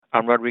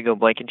I'm Rodrigo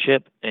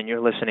Blankenship, and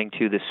you're listening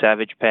to the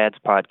Savage Pads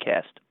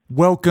Podcast.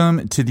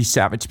 Welcome to the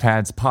Savage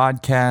Pads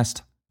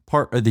Podcast,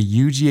 part of the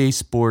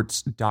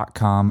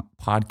UGAsports.com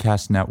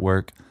podcast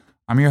network.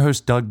 I'm your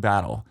host, Doug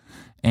Battle,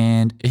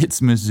 and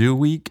it's Mizzou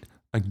week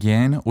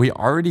again. We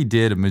already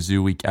did a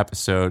Mizzou week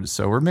episode,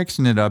 so we're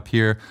mixing it up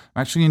here.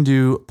 I'm actually going to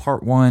do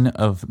part one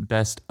of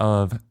Best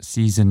of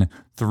Season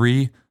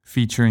 3,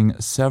 featuring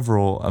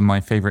several of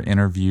my favorite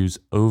interviews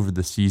over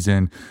the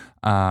season.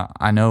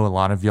 I know a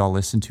lot of y'all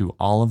listen to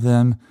all of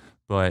them,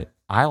 but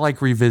I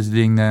like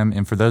revisiting them.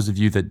 And for those of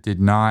you that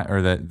did not,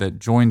 or that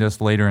joined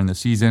us later in the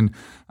season,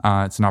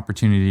 it's an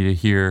opportunity to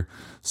hear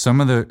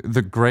some of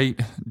the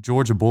great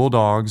Georgia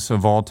Bulldogs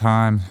of all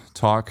time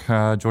talk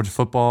Georgia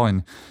football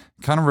and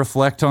kind of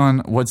reflect on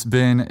what's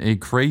been a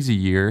crazy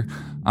year.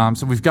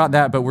 So we've got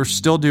that, but we're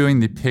still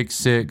doing the Pick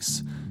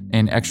Six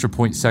and Extra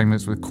Point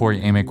segments with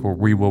Corey Amick, where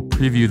we will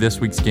preview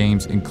this week's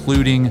games,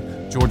 including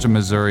Georgia,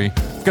 Missouri.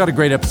 We've got a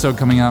great episode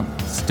coming up.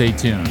 Stay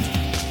tuned.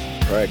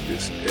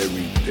 Practice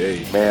every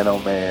day, man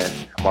on man,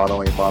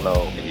 mano a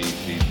mano.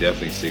 He's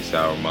definitely 6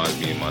 hour, reminds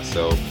me of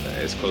myself.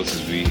 As close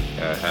as we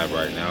have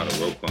right now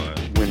to rope on.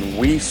 When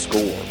we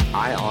score,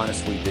 I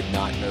honestly did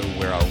not know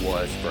where I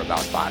was for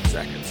about 5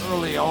 seconds.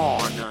 Early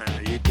on,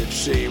 you could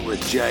see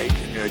with Jake,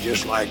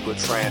 just like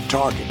with Fran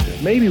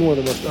Tarkenton. Maybe one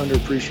of the most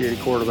underappreciated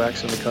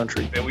quarterbacks in the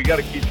country. And we got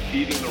to keep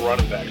feeding the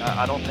running back.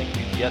 I don't think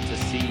we've yet to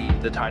see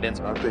the tight ends.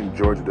 I think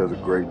Georgia does a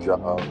great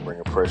job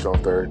bringing pressure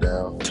on third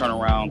down. Turn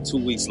around 2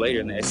 weeks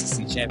later in the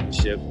SEC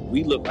championship,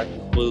 we look like a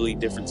completely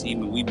different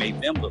team, and we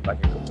made them look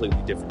like a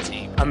completely different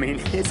team. I mean,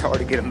 it's hard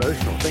to get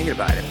emotional thinking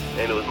about it.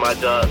 And it was my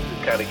job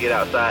to kind of get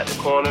outside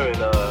the corner. And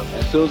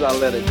as soon as I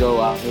let it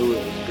go, I knew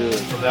it was good.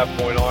 From that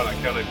point on, I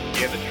kind of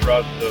began to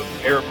trust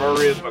Aaron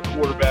Murray as my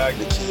quarterback.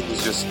 The kid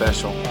was just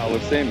special.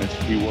 With Simmons,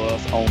 he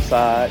was on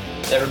side.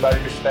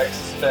 Everybody respects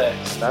his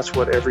specs. That's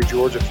what every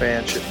Georgia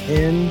fan should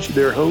hinge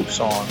their hopes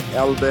on.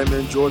 Alabama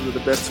and Georgia are the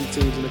best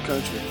two teams in the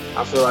country.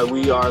 I feel like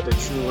we are the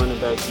true running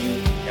back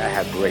youth. I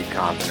have great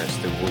confidence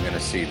that we're going to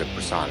see the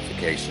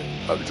personification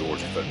of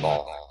Georgia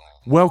football.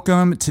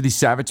 Welcome to the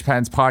Savage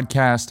Pads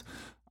Podcast.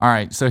 All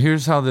right, so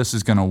here's how this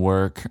is going to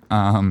work.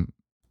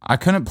 I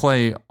couldn't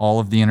play all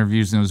of the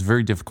interviews, and it was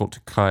very difficult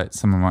to cut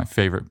some of my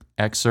favorite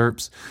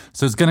excerpts.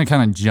 So it's going to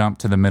kind of jump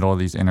to the middle of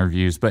these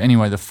interviews. But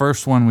anyway, the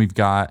first one we've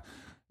got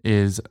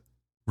is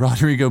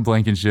Rodrigo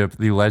Blankenship,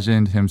 the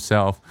legend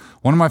himself.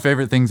 One of my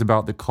favorite things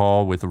about the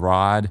call with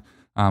Rod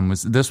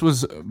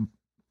was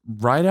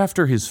right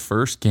after his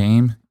first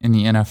game in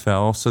the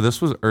NFL. So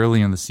this was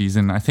early in the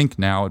season. I think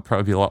now it'd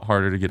probably be a lot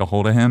harder to get a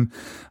hold of him.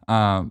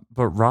 But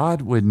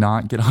Rod would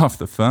not get off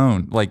the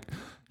phone. Like,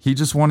 he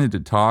just wanted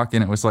to talk,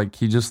 and it was like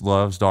he just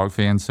loves Dawg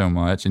fans so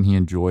much, and he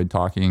enjoyed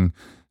talking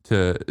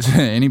to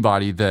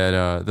anybody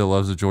that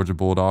loves the Georgia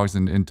Bulldogs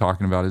and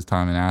talking about his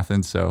time in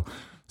Athens. So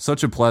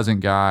such a pleasant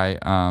guy,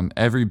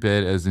 every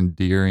bit as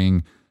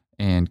endearing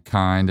and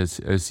kind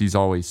as he's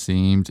always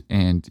seemed,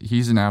 and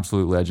he's an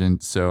absolute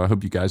legend. So I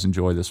hope you guys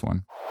enjoy this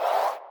one.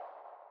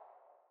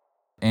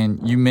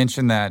 And you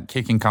mentioned that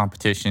kicking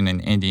competition in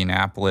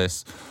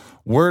Indianapolis.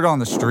 Word on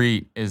the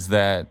street is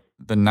that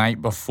the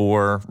night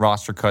before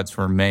roster cuts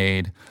were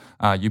made,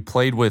 you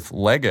played with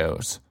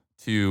Legos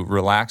to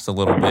relax a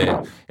little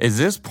bit. Is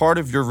this part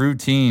of your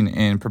routine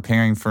in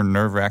preparing for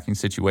nerve-wracking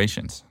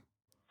situations?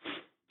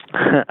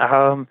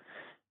 Not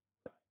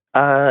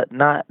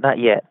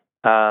yet.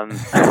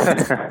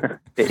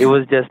 It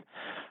was just,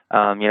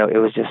 it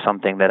was just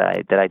something that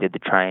I did to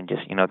try and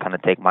just, kind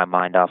of take my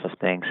mind off of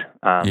things.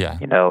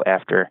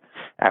 After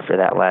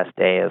that last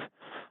day of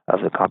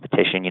the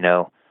competition, we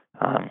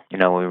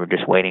were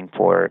just waiting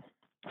for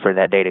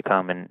that day to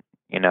come, and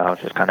I was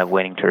just kind of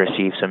waiting to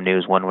receive some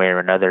news one way or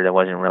another. There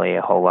wasn't really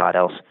a whole lot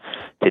else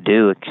to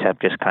do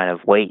except just kind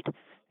of wait.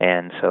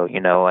 And so,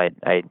 I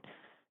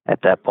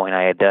at that point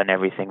I had done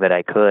everything that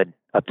I could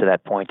up to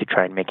that point to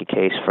try and make a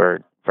case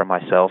for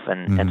myself,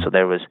 and so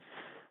there was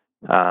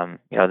there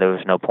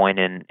was no point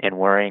in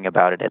worrying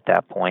about it at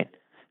that point.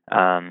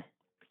 So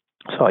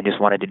I just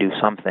wanted to do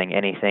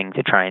anything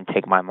to try and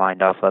take my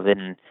mind off of it,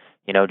 and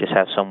just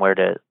have somewhere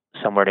to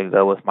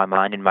go with my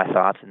mind and my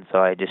thoughts. And so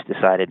I just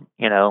decided,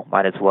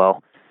 might as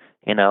well,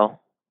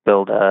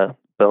 build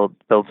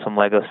some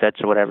Lego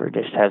sets or whatever,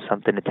 just have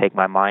something to take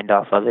my mind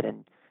off of it,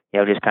 and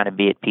just kind of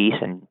be at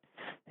peace and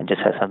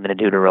just have something to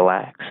do to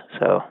relax.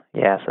 So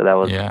that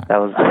was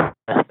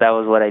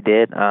what I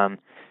did.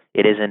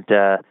 It isn't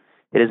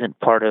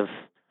part of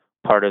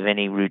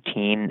any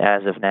routine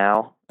as of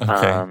now.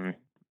 Okay.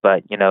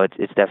 But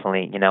it's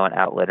definitely an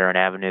outlet or an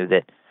avenue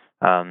that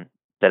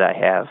I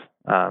have.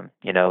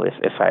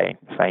 If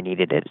I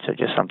needed it, so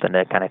just something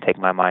to kind of take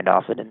my mind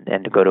off it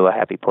and to go to a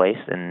happy place,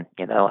 and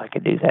I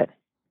could do that.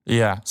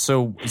 Yeah.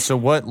 So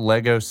what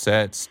Lego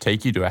sets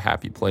take you to a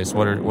happy place?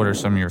 What are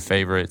some of your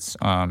favorites?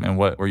 And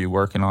what were you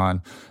working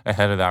on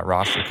ahead of that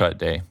roster cut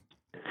day?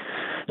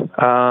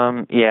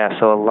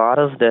 So a lot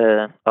of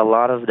the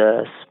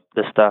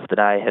stuff that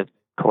I have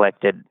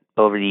collected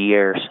over the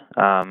years,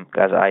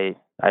 because I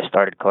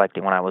started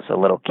collecting when I was a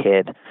little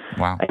kid.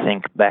 Wow. I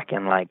think back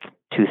in like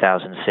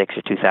 2006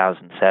 or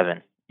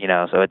 2007.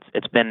 So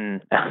it's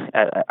been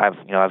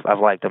I've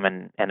liked them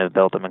and have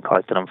built them and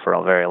collected them for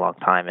a very long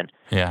time, and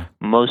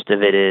most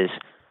of it is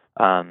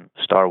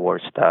Star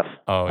Wars stuff.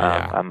 Oh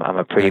yeah, I'm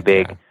a pretty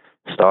big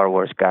Star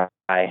Wars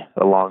guy,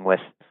 along with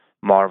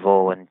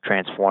Marvel and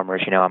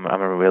Transformers. I'm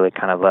a really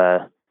kind of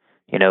a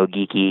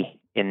geeky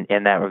in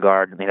that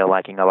regard.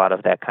 Liking a lot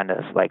of that kind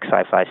of like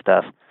sci-fi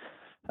stuff,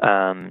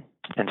 and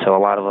so a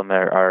lot of them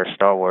are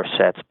Star Wars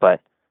sets, but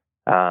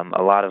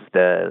a lot of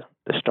the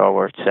Star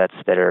Wars sets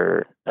that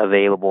are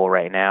available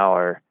right now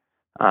are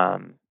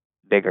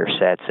bigger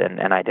sets,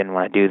 and I didn't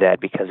want to do that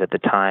because at the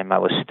time I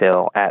was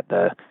still at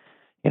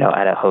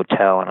at a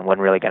hotel, and I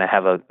wasn't really going to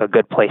have a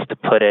good place to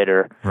put it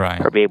or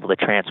be able to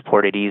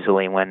transport it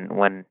easily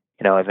when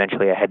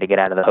eventually I had to get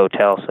out of the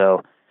hotel.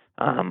 So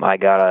I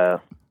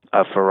got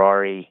a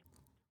Ferrari,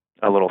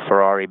 a little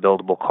Ferrari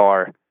buildable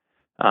car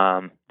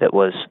that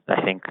was,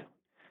 I think,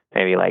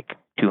 maybe like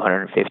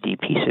 250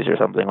 pieces or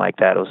something like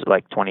that. It was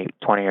like $20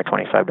 or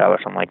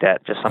 $25, something like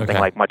that. Just something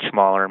like much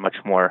smaller and much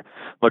more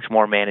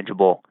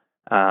manageable.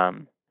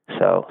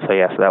 So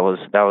that was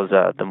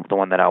the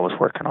one that I was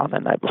working on the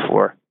night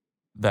before.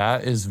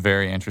 That is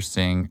very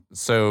interesting.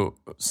 So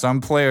some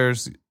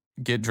players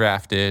get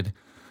drafted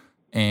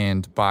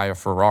and buy a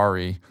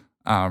Ferrari.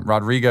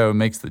 Rodrigo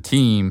makes the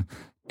team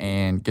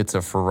and gets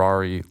a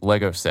Ferrari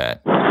Lego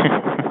set.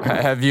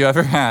 Have you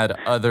ever had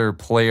other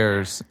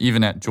players,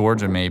 even at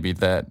Georgia maybe,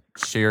 that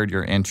shared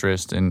your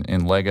interest in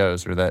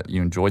Legos or that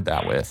you enjoyed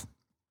that with?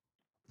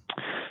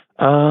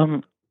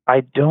 I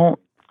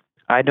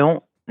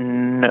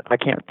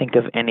can't think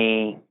of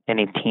any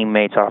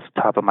teammates off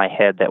the top of my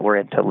head that were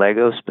into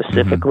Legos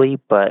specifically,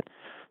 but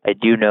I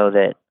do know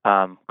that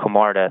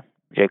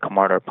Jay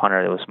Camarda,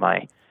 punter, that was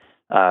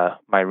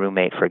my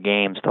roommate for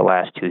games the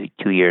last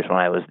two years when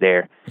I was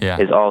there,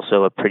 is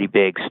also a pretty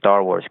big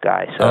Star Wars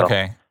guy.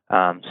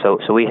 So,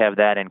 so we have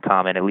that in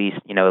common, at least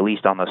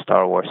on the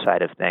Star Wars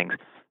side of things.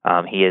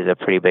 He is a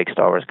pretty big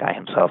Star Wars guy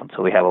himself, and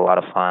so we have a lot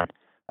of fun,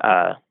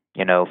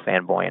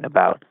 fanboying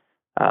about,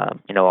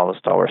 all the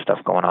Star Wars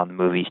stuff going on, the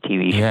movies,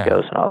 TV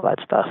shows, and all that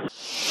stuff.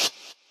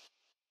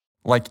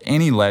 Like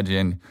any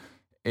legend,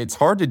 it's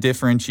hard to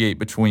differentiate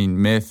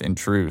between myth and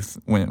truth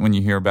when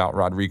you hear about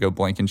Rodrigo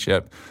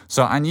Blankenship.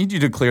 So I need you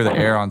to clear the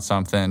air on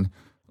something.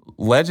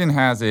 Legend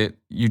has it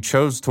you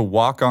chose to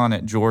walk on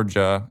at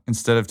Georgia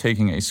instead of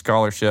taking a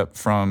scholarship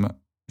from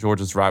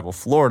Georgia's rival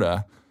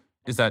Florida.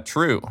 Is that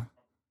true?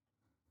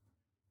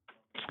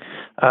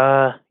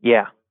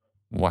 Yeah.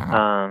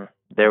 Wow.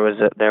 There was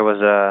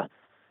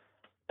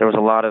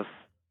a lot of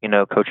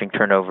coaching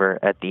turnover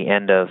at the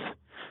end of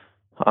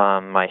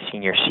my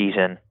senior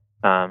season.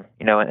 And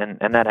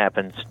that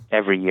happens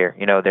every year.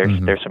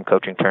 There's some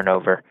coaching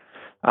turnover.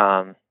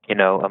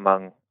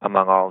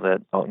 Among all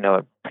the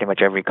pretty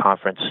much every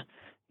conference.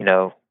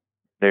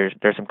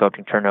 There's some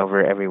coaching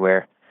turnover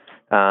everywhere.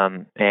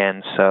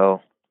 And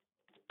so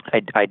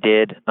I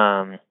did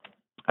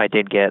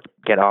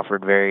get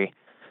offered very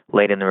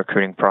late in the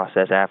recruiting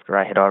process after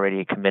I had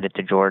already committed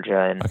to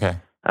Georgia.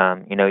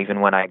 And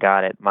even when I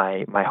got it,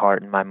 my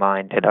heart and my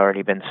mind had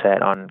already been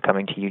set on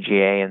coming to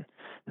UGA,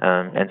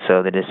 and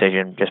so the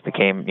decision just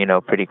became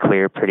pretty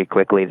clear pretty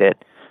quickly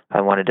that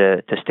I wanted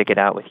to stick it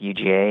out with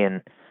UGA,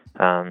 and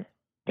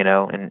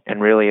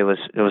really it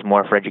was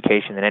more for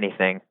education than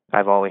anything.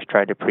 I've always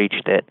tried to preach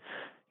that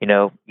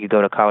you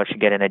go to college to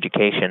get an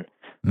education,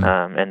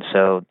 and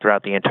so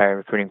throughout the entire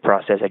recruiting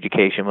process,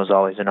 education was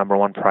always the number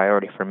one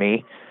priority for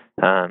me.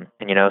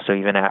 So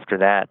even after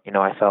that,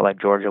 I felt like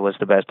Georgia was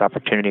the best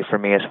opportunity for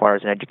me as far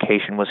as an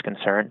education was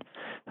concerned.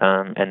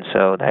 And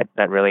so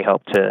that really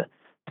helped to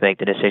make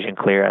the decision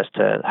clear as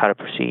to how to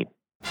proceed.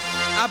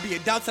 I'll be a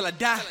dog till I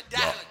die.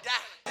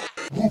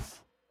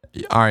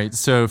 All right,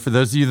 so for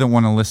those of you that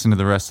want to listen to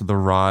the rest of the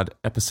Rod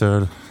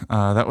episode,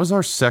 that was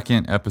our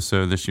second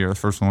episode this year. The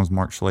first one was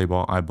Mark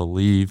Schlabach, I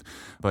believe,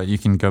 but you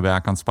can go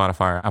back on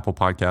Spotify or Apple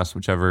Podcasts,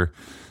 whichever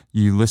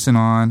you listen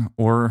on,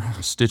 or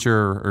Stitcher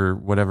or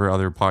whatever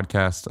other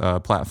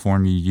podcast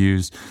platform you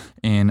use,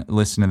 and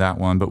listen to that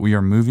one. But we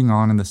are moving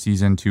on in the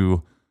season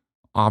to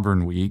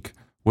Auburn week,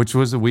 which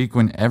was a week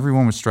when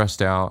everyone was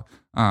stressed out.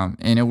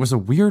 And it was a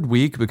weird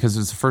week because it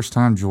was the first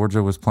time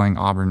Georgia was playing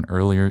Auburn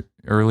early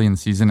in the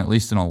season, at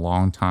least in a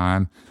long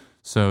time.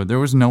 So there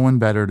was no one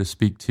better to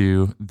speak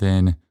to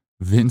than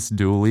Vince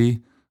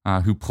Dooley,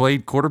 who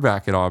played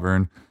quarterback at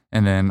Auburn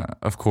and then,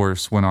 of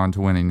course, went on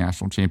to win a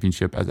national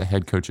championship as a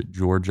head coach at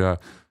Georgia.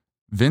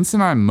 Vince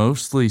and I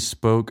mostly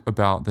spoke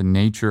about the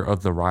nature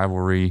of the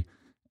rivalry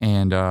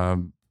and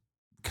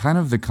kind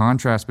of the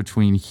contrast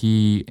between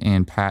he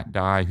and Pat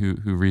Dye,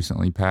 who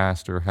recently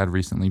passed or had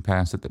recently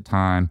passed at the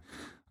time.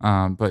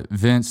 But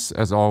Vince,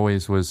 as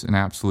always, was an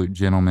absolute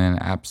gentleman,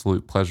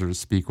 absolute pleasure to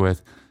speak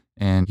with,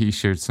 and he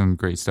shared some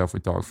great stuff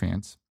with Dawg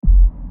fans.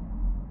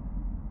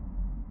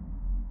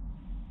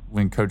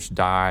 When Coach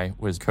Dye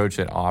was coach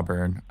at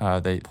Auburn,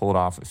 they pulled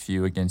off a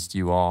few against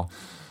you all.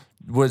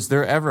 Was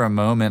there ever a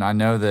moment, I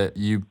know that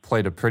you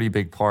played a pretty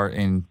big part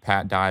in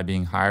Pat Dye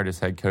being hired as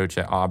head coach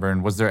at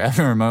Auburn. Was there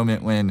ever a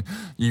moment when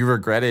you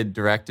regretted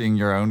directing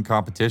your own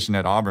competition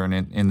at Auburn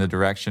in the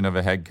direction of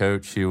a head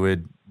coach who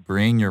would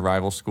bring your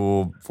rival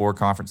school 4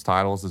 conference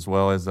titles as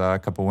well as a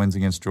couple wins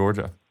against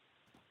Georgia?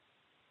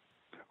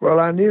 Well,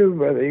 I knew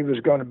that he was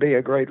going to be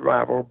a great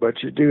rival,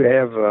 but you do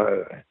have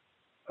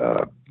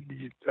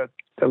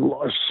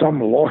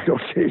some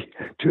loyalty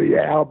to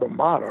your alma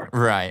mater.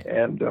 Right.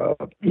 And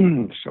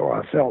so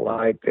I felt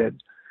like that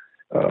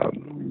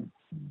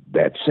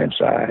that since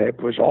I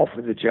was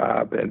offered the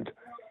job and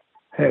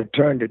had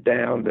turned it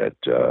down, that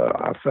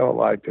I felt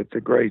like that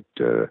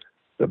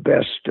the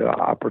best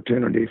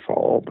opportunity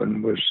for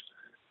Auburn was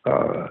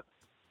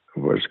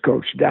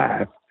Coach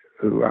Dye,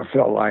 who I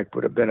felt like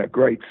would have been a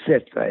great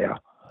fit there.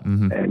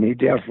 Mm-hmm. And he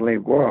definitely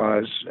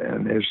was,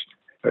 and has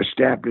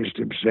established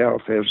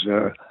himself as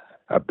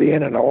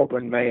being an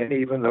Auburn man,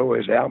 even though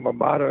his alma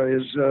mater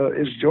is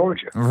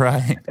Georgia.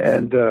 Right.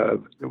 And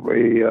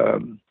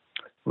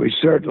we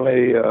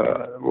certainly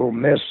will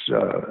miss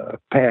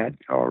Pat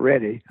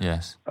already.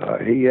 Yes.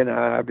 He and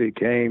I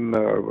became,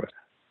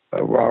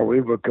 while we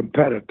were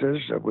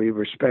competitors, we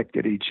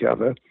respected each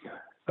other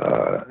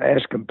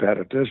as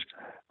competitors.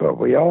 But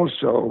we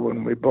also,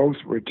 when we both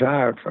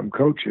retired from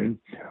coaching,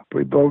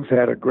 we both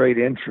had a great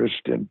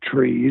interest in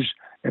trees,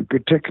 and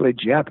particularly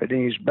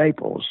Japanese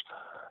maples.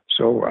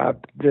 So I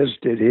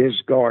visited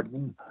his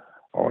garden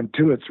on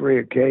 2 or 3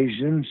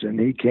 occasions, and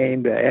he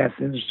came to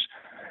Athens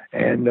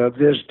and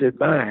visited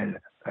mine.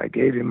 I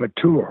gave him a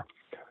tour.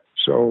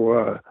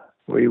 So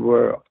we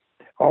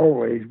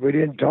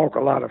didn't talk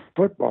a lot of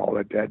football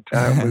at that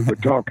time. We were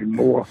talking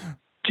more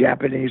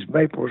Japanese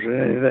maples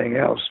than anything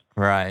else.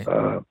 Right.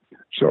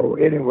 So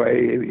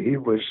anyway,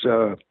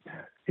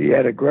 he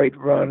had a great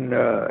run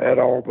at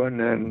Auburn,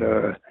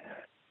 and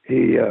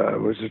he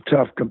was a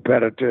tough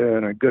competitor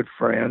and a good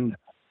friend,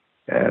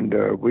 and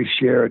we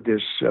shared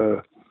this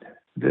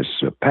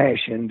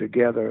passion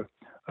together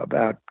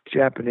about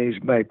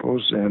Japanese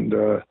maples, and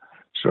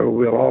so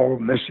we'll all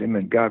miss him,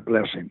 and God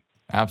bless him.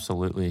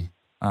 Absolutely.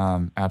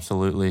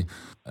 Absolutely.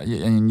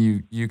 And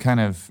you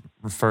kind of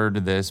referred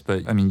to this,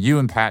 but I mean, you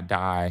and Pat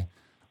Dye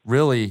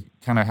really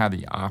kind of had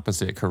the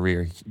opposite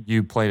career.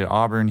 You played at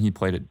Auburn, he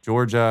played at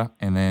Georgia,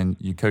 and then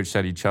you coached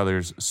at each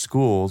other's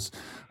schools.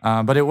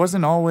 But it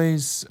wasn't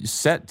always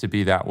set to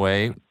be that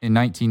way. In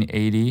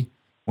 1980,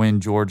 when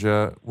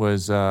Georgia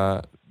was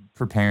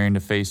preparing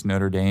to face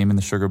Notre Dame in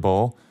the Sugar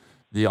Bowl,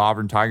 the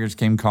Auburn Tigers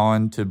came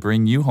calling to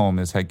bring you home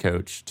as head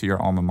coach to your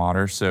alma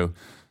mater. So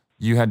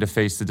you had to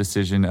face the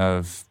decision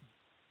of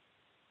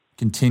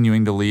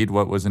continuing to lead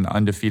what was an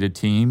undefeated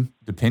team,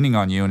 depending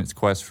on you in its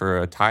quest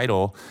for a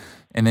title.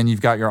 And then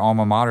you've got your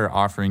alma mater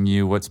offering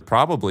you what's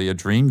probably a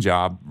dream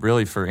job,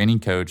 really, for any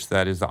coach,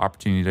 that is the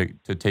opportunity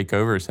to take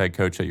over as head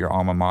coach at your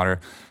alma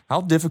mater.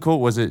 How difficult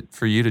was it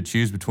for you to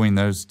choose between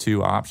those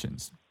 2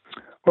 options?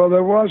 Well,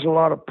 there was a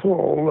lot of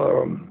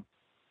pull.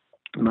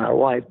 My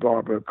wife,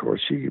 Barbara, of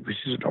course, she's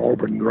an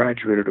Auburn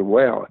graduate as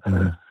well.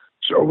 Mm-hmm.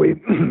 So we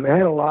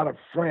had a lot of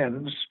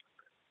friends.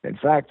 In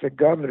fact, the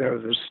governor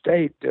of the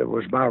state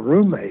was my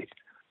roommate,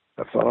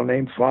 a fellow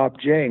named Fob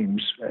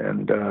James,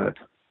 and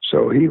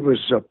so he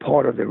was a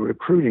part of the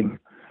recruiting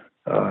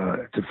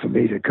for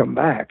me to come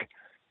back.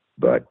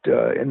 But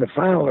in the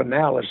final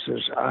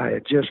analysis, I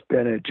had just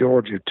been at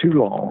Georgia too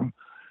long.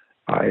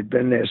 I had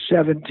been there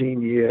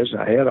 17 years.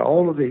 I had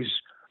all of these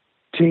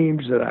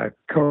teams that I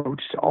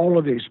coached, all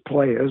of these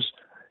players,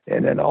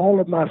 and then all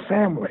of my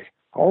family,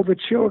 all the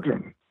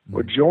children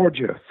were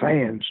Georgia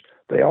fans.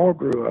 They all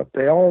grew up.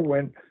 They all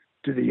went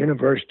to the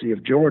University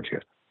of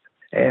Georgia.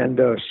 And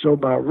so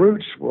my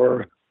roots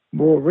were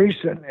more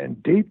recent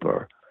and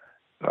deeper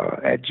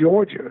at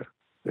Georgia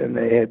than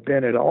they had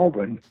been at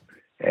Auburn.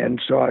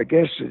 And so I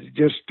guess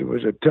it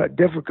was a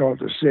difficult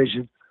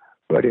decision,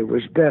 but it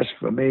was best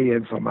for me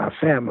and for my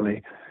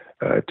family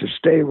to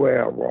stay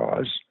where I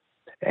was.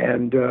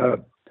 And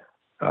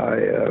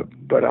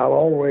but I'll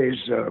always,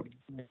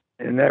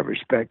 in that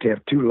respect,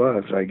 have 2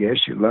 loves, I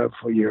guess. You love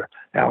for your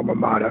alma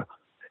mater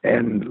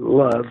and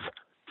love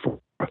for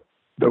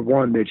the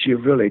one that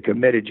you've really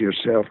committed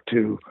yourself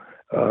to,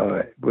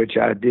 which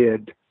I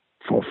did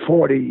for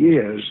 40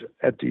 years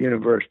at the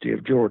University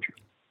of Georgia.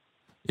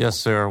 Yes,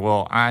 sir.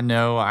 Well, I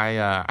know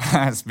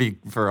I speak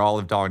for all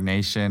of Dawg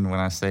Nation when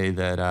I say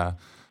that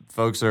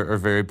folks are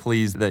very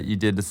pleased that you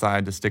did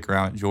decide to stick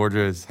around at Georgia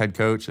as head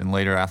coach and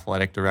later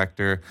athletic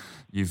director.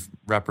 You've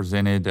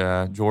represented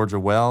Georgia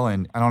well,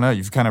 and I don't know,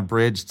 you've kind of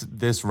bridged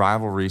this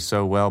rivalry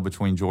so well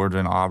between Georgia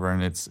and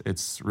Auburn.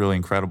 It's really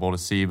incredible to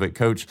see. But,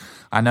 Coach,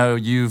 I know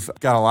you've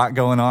got a lot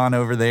going on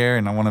over there,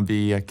 and I want to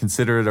be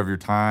considerate of your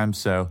time.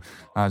 So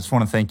I just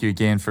want to thank you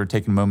again for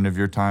taking a moment of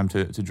your time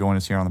to join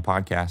us here on the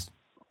podcast.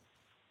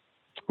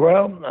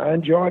 Well, I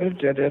enjoyed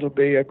it, and it'll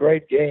be a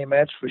great game,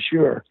 that's for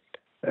sure.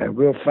 And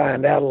we'll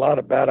find out a lot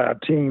about our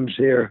teams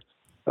here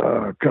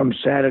come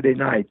Saturday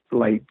night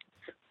late.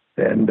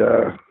 And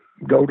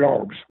go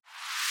Dogs.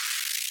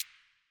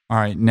 All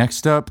right,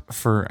 next up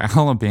for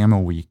Alabama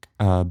week,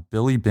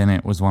 Billy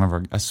Bennett was one of our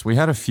guests. We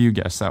had a few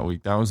guests that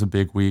week. That was a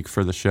big week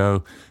for the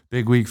show,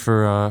 big week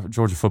for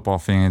Georgia football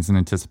fans in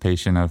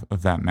anticipation of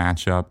that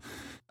matchup.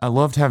 I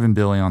loved having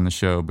Billy on the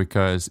show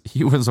because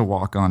he was a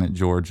walk-on at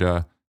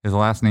Georgia. His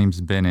last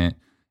name's Bennett,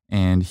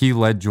 and he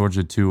led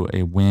Georgia to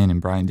a win in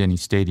Bryant-Denny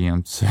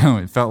Stadium. So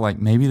it felt like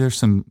maybe there's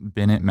some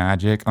Bennett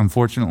magic.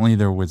 Unfortunately,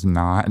 there was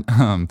not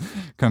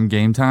come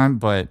game time,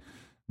 but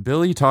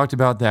Billy talked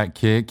about that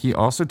kick. He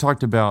also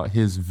talked about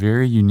his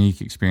very unique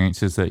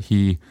experiences that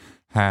he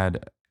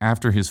had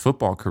after his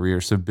football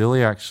career. So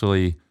Billy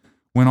actually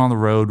went on the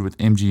road with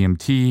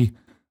MGMT,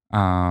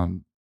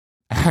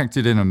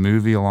 acted in a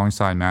movie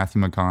alongside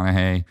Matthew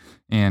McConaughey,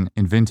 and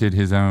invented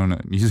his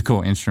own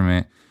musical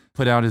instrument,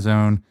 put out his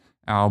own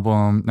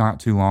album not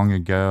too long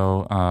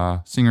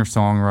ago,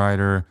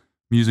 singer-songwriter,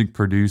 music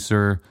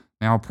producer,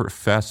 now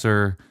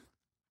professor,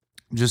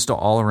 just an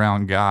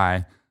all-around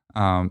guy.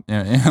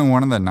 And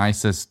one of the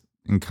nicest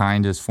and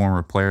kindest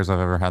former players I've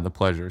ever had the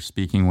pleasure of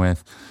speaking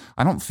with.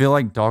 I don't feel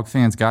like Dawg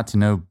fans got to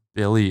know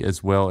Billy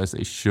as well as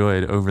they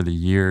should over the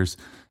years.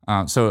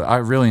 So I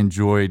really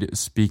enjoyed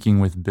speaking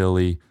with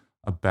Billy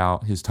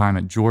about his time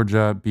at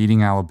Georgia,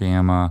 beating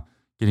Alabama,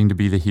 getting to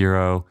be the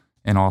hero,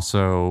 and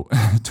also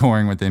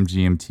touring with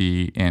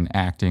MGMT and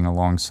acting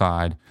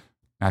alongside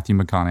Matthew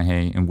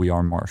McConaughey in We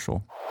Are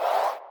Marshall.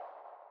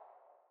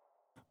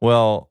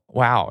 Well,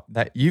 wow,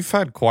 that you've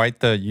had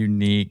quite the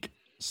unique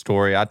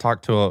story. I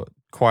talked to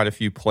quite a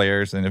few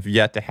players and have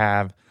yet to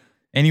have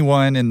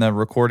anyone in the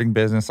recording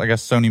business. I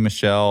guess Sony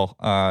Michel,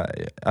 I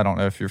don't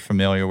know if you're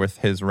familiar with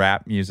his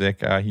rap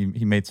music.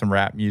 He made some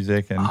rap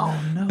music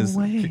and is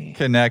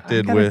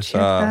connected with.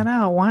 Check that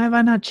out. Why have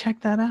I not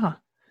checked that out?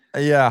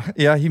 Yeah.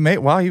 He made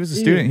while he was a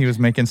student, he was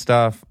making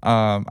stuff.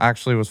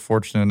 Actually, was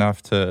fortunate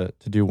enough to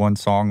do one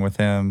song with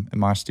him in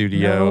my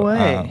studio. No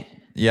way.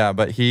 Yeah,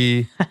 but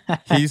he's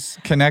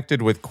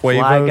connected with Quavo.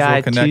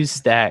 Fly Guy 2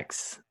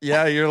 Stacks.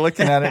 Yeah, you're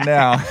looking at it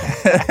now.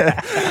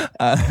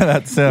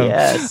 That's him.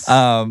 Yes.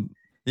 But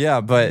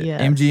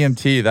yes.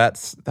 MGMT,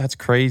 that's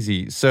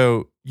crazy.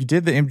 So you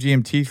did the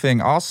MGMT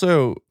thing.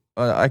 Also,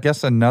 I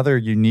guess another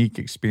unique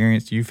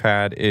experience you've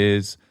had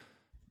is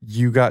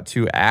you got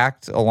to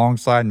act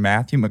alongside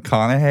Matthew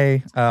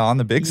McConaughey on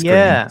the big screen.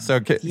 Yeah.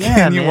 So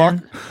can you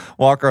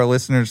walk our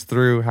listeners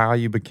through how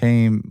you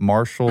became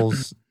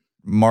Marshall's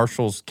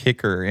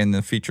kicker in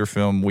the feature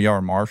film We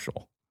Are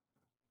Marshall?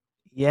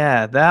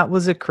 Yeah, that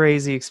was a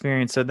crazy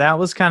experience. So that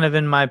was kind of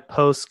in my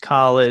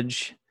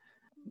post-college,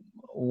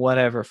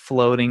 whatever,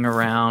 floating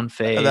around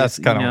phase. That's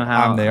kind of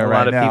how I'm there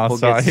right now. A lot of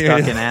people get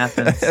stuck in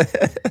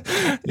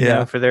Athens, you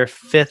know, for their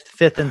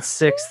fifth and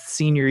sixth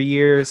senior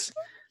years.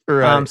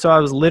 Right. So I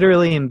was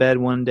literally in bed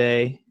one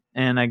day,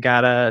 and I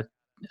got a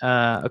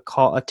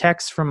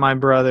text from my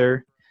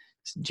brother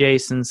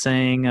Jason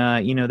saying,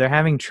 they're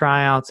having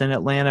tryouts in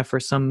Atlanta for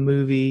some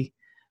movie,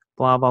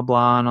 blah, blah,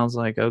 blah. And I was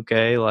like,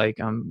 okay, like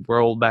I'm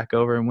rolled back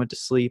over and went to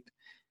sleep.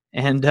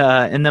 And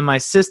then my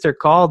sister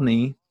called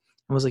me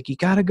and was like, you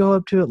got to go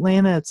up to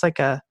Atlanta. It's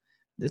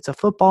a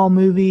football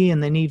movie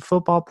and they need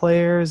football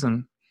players.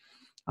 And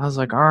I was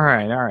like, all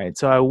right.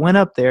 So I went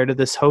up there to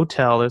this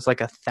hotel. There's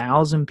like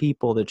 1,000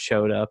 people that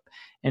showed up,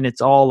 and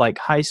it's all like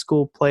high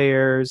school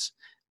players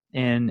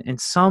and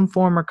some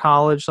former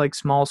college, like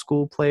small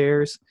school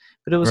players.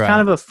 But it was kind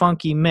of a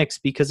funky mix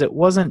because it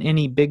wasn't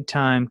any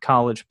big-time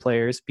college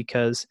players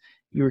because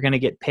you were going to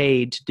get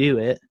paid to do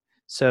it.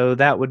 So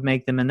that would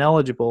make them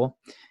ineligible.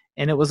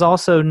 And it was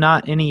also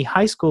not any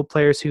high school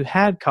players who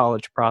had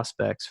college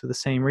prospects for the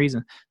same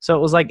reason. So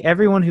it was like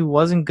everyone who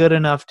wasn't good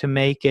enough to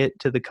make it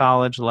to the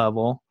college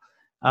level,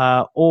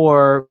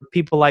 or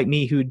people like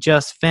me who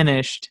just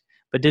finished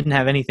but didn't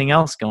have anything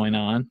else going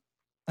on.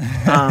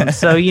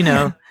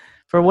 So,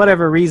 for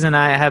whatever reason,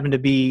 I happened to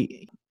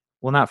be –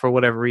 well, not for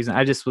whatever reason.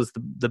 I just was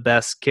the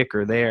best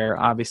kicker there,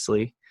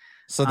 obviously.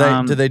 So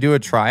did they do a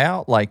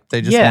tryout? Like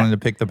they just wanted to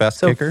pick the best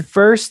kicker?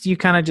 First, you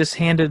kind of just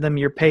handed them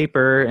your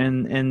paper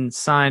and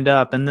signed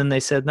up. And then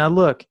they said, now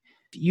look,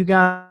 you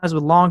guys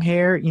with long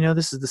hair,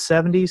 this is the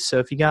 70s. So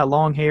if you got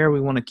long hair, we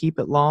want to keep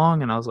it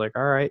long. And I was like,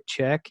 all right,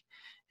 check.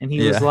 And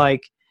he was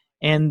like,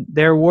 and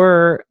there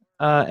were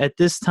at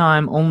this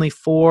time only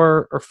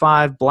 4 or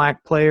 5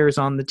 black players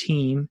on the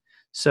team.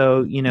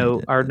 So,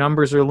 our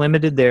numbers are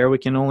limited there. We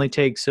can only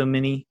take so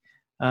many,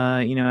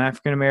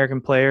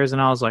 African-American players.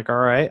 And I was like, all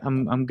right,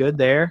 I'm good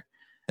there.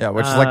 Yeah,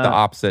 which is like the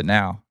opposite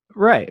now.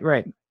 Right.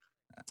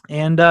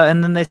 And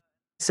then they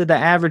said the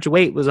average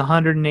weight was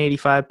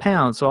 185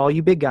 pounds. So all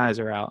you big guys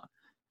are out.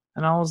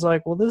 And I was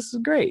like, well, this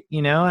is great,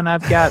 and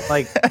I've got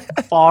like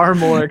far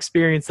more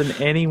experience than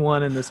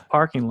anyone in this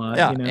parking lot.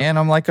 Yeah, and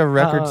I'm like a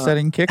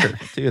record-setting kicker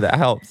too. That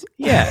helps.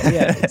 Yeah,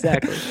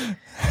 exactly.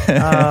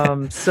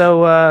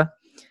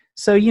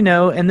 So,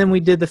 and then we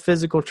did the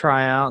physical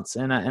tryouts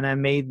and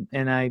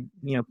I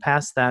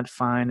passed that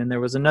fine. And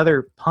there was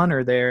another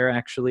punter there,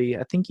 actually.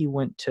 I think he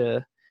went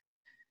to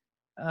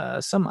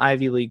some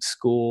Ivy League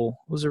school.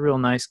 Was a real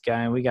nice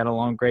guy and we got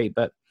along great.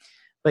 But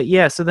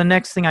yeah, so the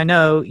next thing I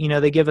know,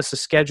 they give us a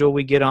schedule.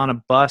 We get on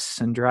a bus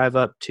and drive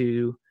up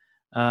to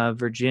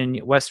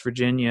West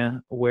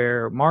Virginia,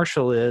 where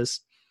Marshall is.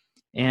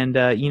 And,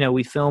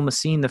 we film a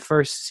scene. The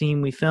first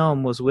scene we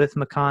filmed was with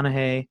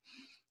McConaughey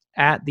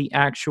at the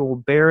actual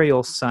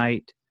burial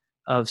site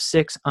of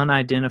 6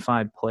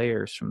 unidentified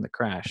players from the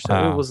crash.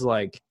 So It was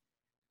like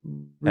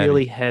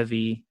really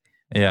heavy.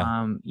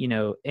 Yeah.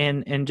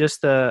 And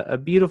just a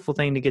beautiful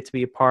thing to get to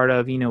be a part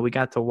of. We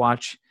got to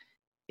watch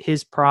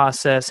his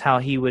process, how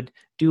he would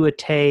do a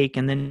take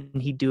and then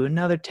he'd do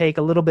another take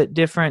a little bit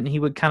different. And he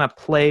would kind of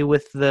play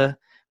with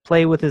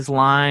his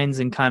lines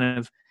and kind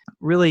of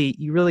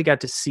you really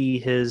got to see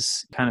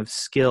his kind of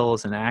skill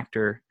as an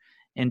actor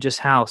and just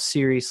how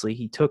seriously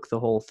he took the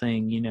whole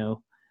thing.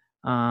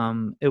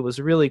 It was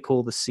really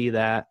cool to see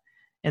that.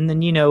 And then,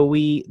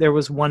 there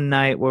was one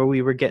night where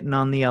we were getting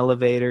on the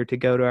elevator to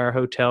go to our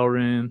hotel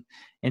room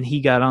and he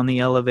got on the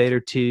elevator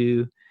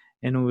too.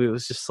 And it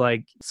was just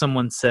like,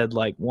 someone said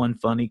like one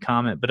funny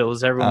comment, but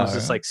everyone was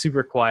just like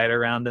super quiet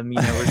around him.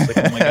 We're just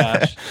like, oh my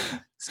gosh,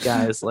 this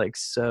guy is like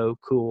so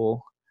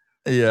cool.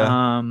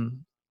 Yeah.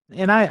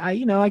 And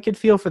I could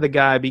feel for the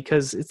guy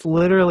because it's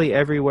literally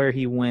everywhere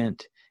he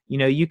went.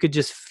 You could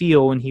just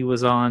feel when he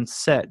was on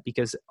set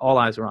because all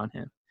eyes were on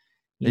him.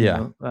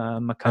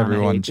 McConaughey,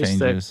 everyone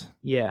changes.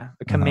 A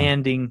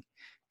commanding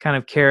kind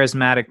of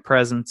charismatic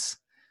presence.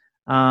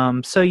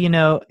 So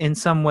in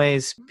some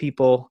ways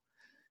people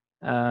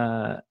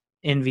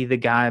envy the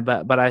guy,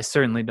 but I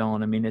certainly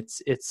don't. I mean,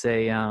 it's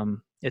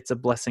a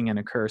blessing and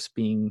a curse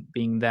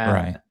being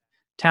that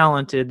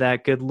talented,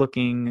 that good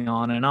looking,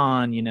 on and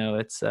on.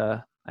 It's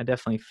I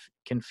definitely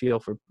can feel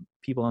for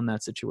people in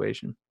that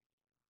situation.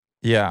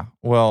 Yeah,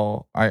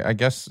 well, I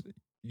guess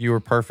you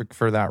were perfect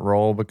for that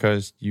role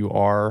because you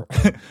are,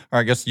 or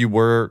I guess you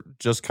were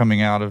just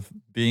coming out of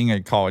being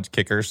a college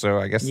kicker. So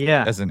I guess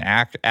as an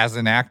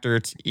actor,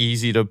 it's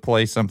easy to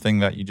play something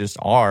that you just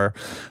are.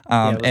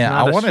 And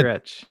I want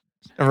to,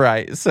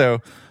 right. So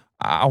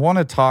I want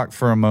to talk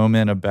for a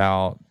moment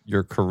about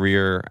your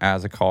career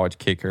as a college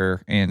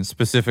kicker and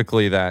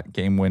specifically that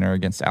game winner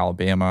against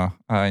Alabama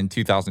in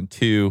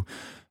 2002.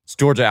 It's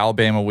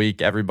Georgia-Alabama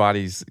week.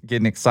 Everybody's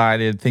getting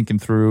excited, thinking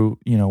through,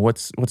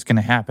 what's going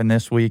to happen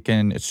this week.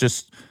 And it's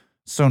just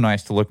so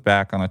nice to look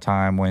back on a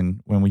time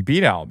when we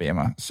beat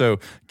Alabama. So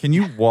can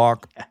you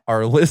walk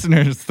our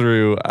listeners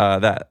through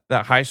that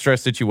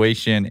high-stress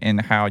situation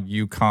and how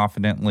you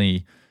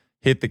confidently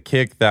hit the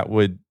kick that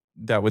would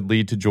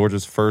lead to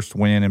Georgia's first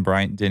win in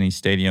Bryant-Denny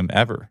Stadium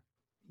ever?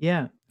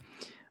 Yeah.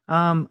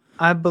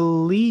 I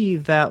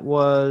believe that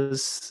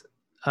was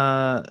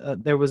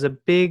there was a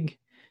big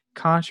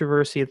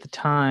controversy at the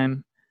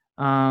time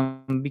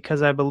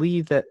because I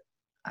believe that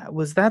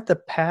was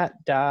the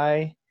Pat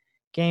Dye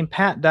game.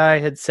 Pat Dye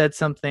had said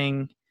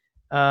something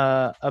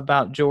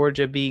about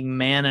Georgia being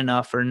man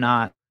enough or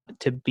not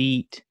to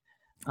beat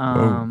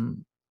Alabama.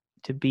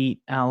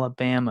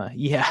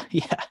 Yeah.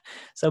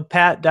 So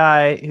Pat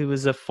Dye, who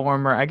was a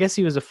former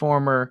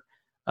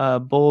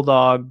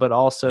Bulldog, but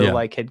also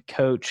had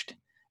coached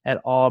at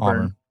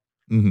Auburn.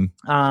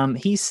 Mm-hmm.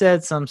 He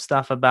said some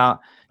stuff about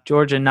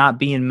Georgia not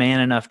being man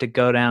enough to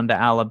go down to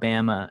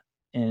Alabama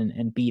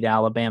and beat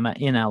Alabama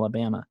in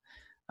Alabama.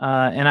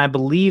 And I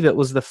believe it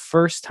was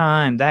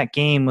that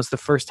game was the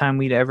first time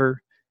we'd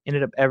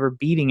ended up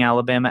beating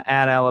Alabama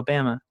at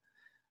Alabama.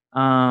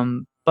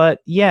 But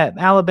yeah,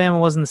 Alabama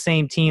wasn't the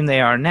same team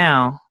they are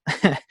now,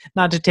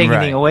 not to take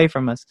anything away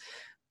from us,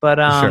 but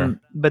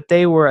but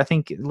they were, I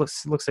think it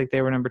looks like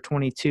they were number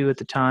 22 at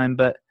the time,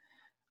 but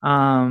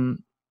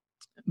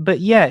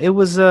yeah, it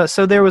was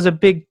so there was a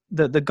big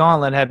the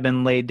gauntlet had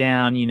been laid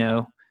down.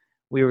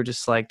 We were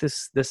just like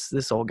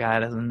this old guy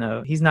doesn't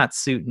know, he's not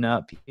suiting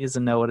up, he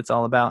doesn't know what it's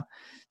all about.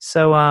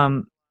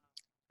 So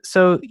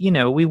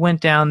we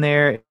went down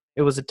there.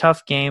 It was a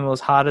tough game. It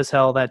was hot as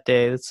hell that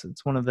day. It's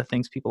one of the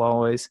things people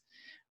always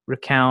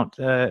recount.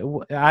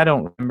 I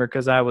don't remember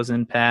because I was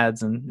in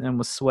pads and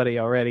was sweaty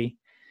already.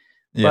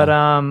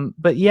 Yeah.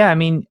 But yeah, I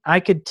mean, I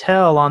could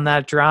tell on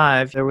that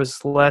drive there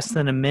was less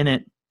than a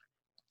minute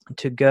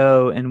to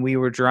go, and we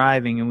were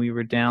driving, and we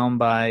were down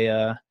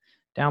by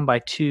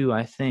 2,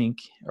 I think,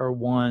 or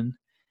 1,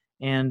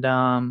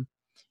 and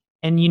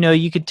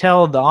you could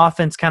tell the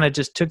offense kind of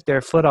just took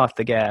their foot off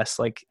the gas.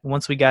 Like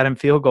once we got in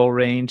field goal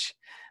range,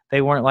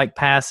 they weren't like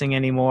passing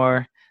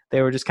anymore.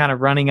 They were just kind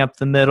of running up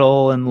the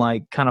middle and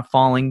like kind of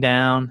falling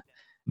down.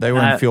 They were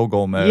in field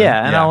goal mode.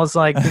 Yeah, and I was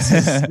like,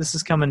 this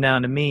is coming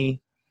down to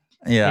me.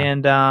 Yeah,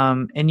 and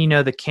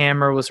the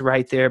camera was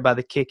right there by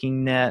the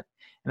kicking net.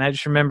 And I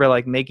just remember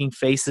like making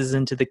faces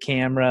into the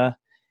camera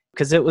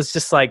because it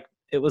was like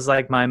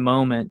my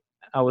moment.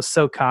 I was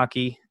so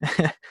cocky,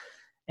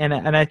 and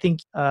I think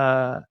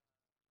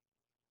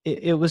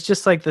it was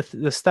just like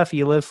the stuff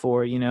you live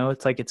for.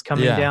 It's like it's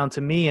coming down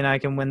to me, and I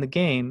can win the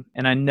game,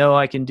 and I know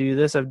I can do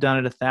this. I've done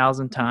it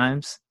 1,000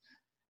 times,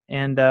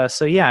 and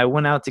so yeah, I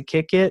went out to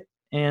kick it,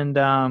 and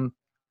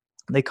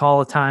they call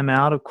a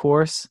timeout, of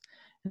course.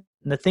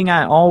 And the thing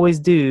I always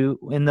do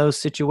in those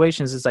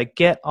situations is I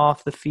get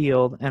off the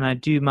field and I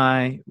do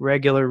my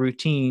regular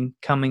routine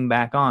coming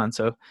back on.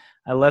 So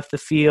I left the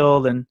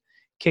field and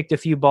kicked a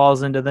few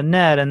balls into the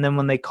net, and then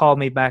when they called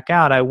me back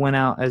out, I went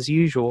out as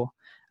usual.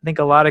 I think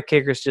a lot of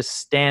kickers just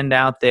stand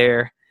out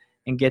there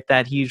and get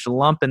that huge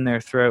lump in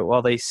their throat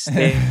while they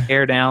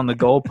stare down the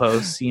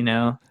goalposts, you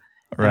know.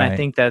 Right. And I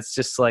think that's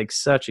just like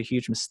such a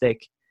huge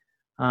mistake.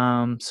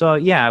 So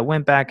yeah, I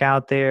went back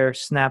out there.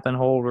 Snap and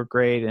hold were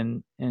great,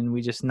 and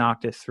we just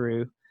knocked it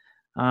through.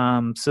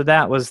 So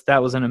that was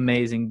an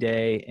amazing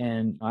day,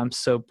 and I'm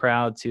so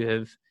proud to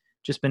have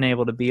just been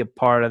able to be a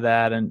part of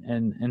that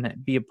and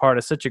be a part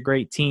of such a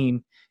great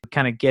team,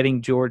 kind of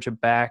getting Georgia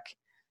back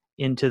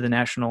into the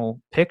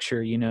national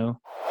picture, you know.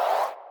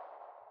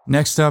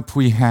 Next up,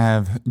 we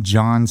have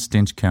Jon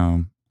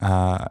Stinchcomb.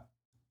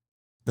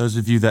 Those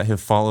of you that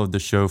have followed the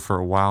show for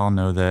a while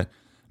know that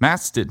Matt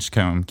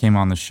Stinchcomb came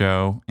on the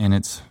show in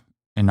its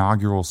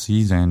inaugural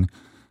season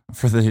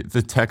for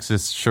the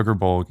Texas Sugar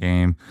Bowl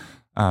game.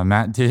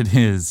 Matt did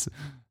his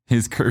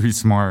Kirby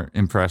Smart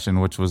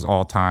impression, which was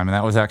all time, and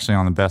that was actually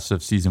on the Best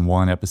of Season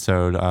 1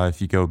 episode, if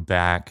you go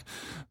back.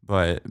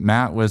 But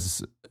Matt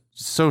was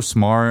so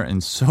smart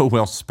and so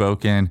well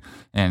spoken,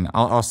 and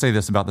I'll say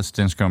this about the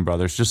Stinchcomb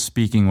brothers: just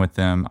speaking with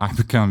them, I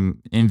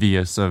become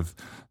envious of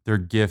their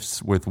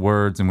gifts with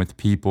words and with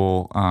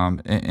people.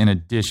 In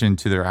addition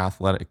to their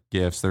athletic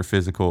gifts, their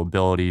physical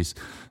abilities,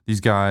 these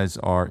guys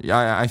are.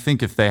 I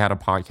think if they had a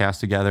podcast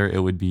together, it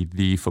would be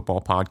the football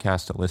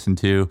podcast to listen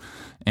to,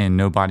 and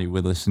nobody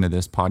would listen to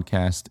this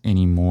podcast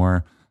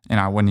anymore.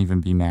 And I wouldn't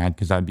even be mad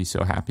because I'd be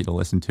so happy to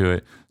listen to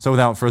it. So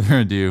without further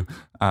ado,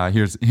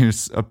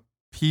 here's a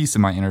piece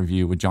of my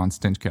interview with Jon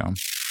Stinchcomb.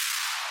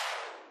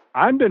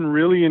 I've been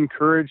really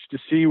encouraged to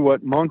see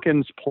what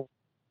Monken's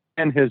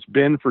plan has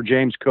been for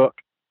James Cook.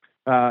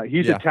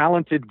 He's a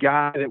talented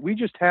guy that we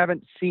just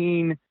haven't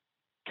seen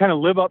kind of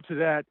live up to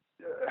that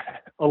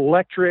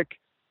electric,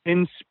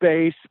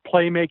 in-space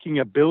playmaking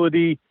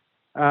ability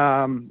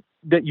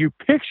that you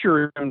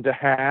picture him to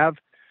have.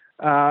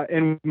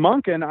 And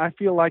Monken, I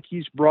feel like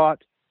he's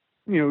brought,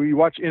 you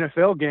watch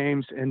NFL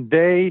games and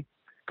they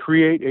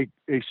create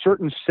a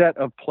certain set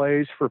of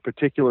plays for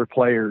particular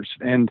players.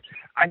 And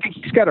I think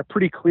he's got a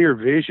pretty clear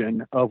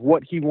vision of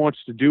what he wants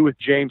to do with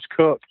James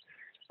Cook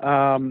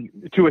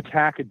to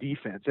attack a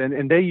defense.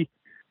 And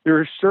there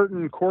are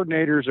certain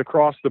coordinators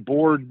across the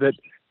board that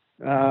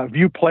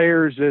view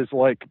players as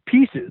like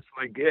pieces.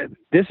 Like,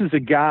 this is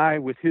a guy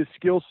with his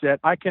skill set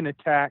I can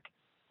attack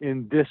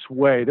in this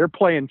way. They're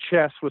playing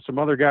chess with some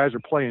other guys are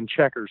playing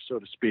checkers, so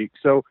to speak.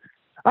 So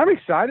I'm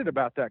excited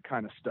about that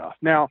kind of stuff.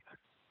 Now,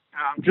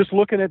 just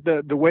looking at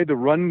the way the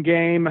run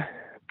game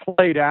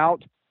played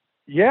out,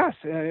 yes,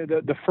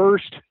 the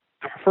first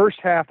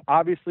half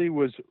obviously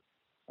was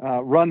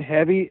run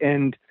heavy,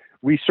 and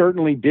we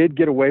certainly did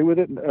get away with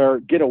it, or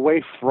get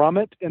away from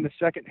it in the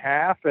second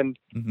half. And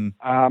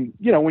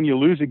when you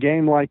lose a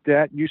game like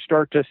that, you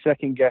start to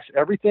second guess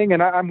everything.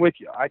 And I'm with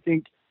you. I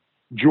think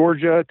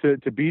Georgia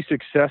to be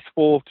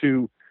successful,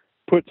 to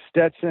put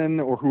Stetson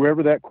or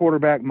whoever that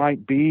quarterback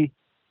might be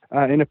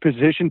in a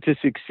position to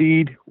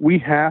succeed, we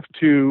have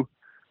to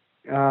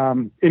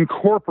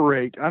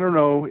incorporate, I don't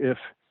know if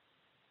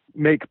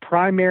make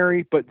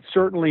primary, but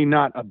certainly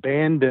not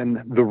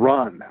abandon the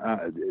run.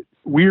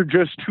 We're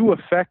just too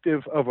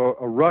effective of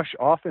a rush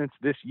offense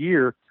this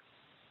year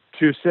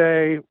to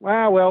say,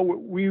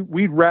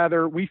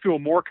 we feel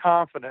more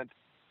confident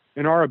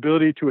in our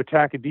ability to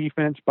attack a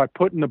defense by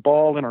putting the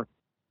ball in our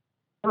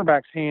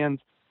quarterback's hands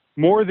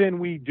more than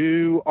we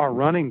do our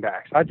running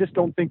backs. I just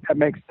don't think that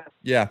makes sense.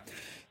 Yeah.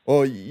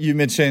 Well, you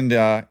mentioned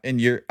I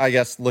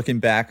guess looking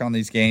back on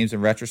these games in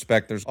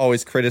retrospect, there's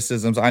always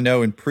criticisms. I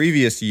know in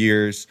previous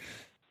years,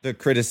 the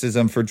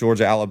criticism for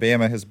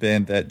Georgia-Alabama has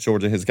been that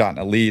Georgia has gotten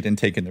a lead and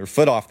taken their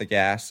foot off the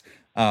gas.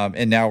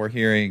 And now we're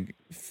hearing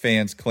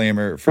fans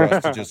clamor for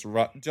us to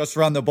just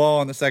run the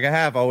ball in the second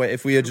half. Oh,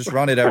 if we had just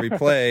run it every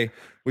play,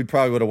 we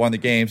probably would have won the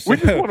game. So, we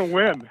just want to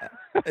win.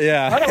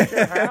 Yeah. I don't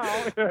care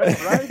how.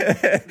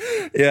 Right?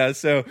 Yeah.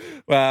 So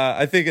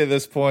I think at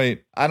this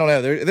point, I don't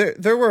know.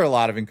 There were a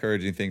lot of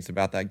encouraging things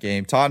about that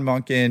game. Todd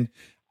Monken,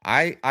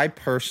 I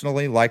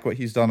personally like what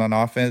he's done on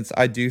offense.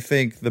 I do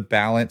think the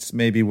balance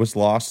maybe was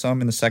lost some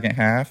in the second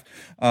half.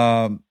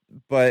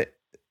 But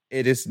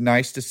it is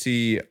nice to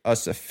see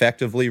us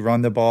effectively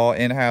run the ball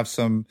and have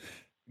some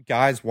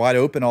guys wide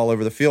open all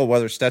over the field,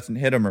 whether Stetson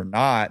hit him or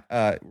not.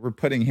 We're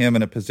putting him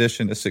in a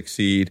position to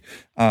succeed.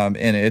 And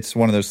it's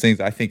one of those things,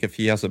 I think if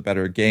he has a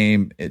better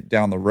game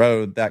down the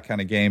road, that kind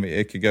of game,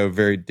 it could go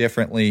very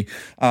differently.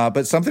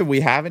 But something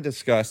we haven't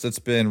discussed that's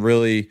been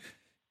really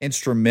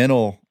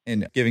instrumental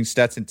in giving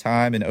Stetson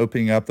time and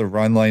opening up the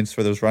run lanes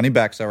for those running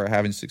backs that were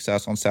having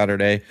success on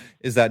Saturday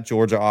is that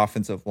Georgia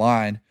offensive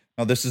line.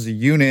 Now, this is a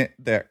unit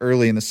that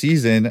early in the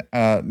season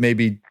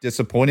maybe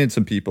disappointed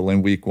some people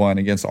in week 1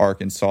 against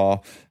Arkansas.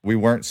 We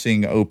weren't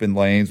seeing open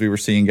lanes. We were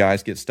seeing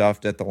guys get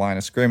stuffed at the line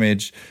of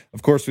scrimmage.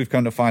 Of course, we've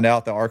come to find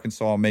out that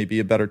Arkansas may be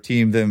a better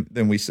team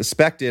than we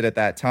suspected at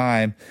that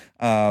time.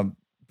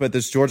 But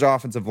this Georgia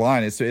offensive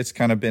line, it's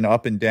kind of been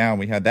up and down.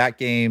 We had that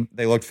game.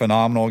 They looked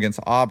phenomenal against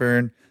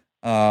Auburn.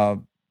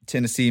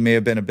 Tennessee may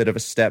have been a bit of a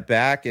step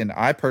back, and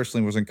I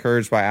personally was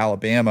encouraged by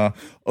Alabama.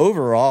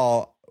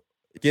 Overall,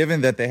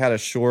 given that they had a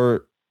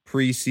short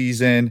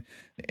preseason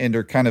and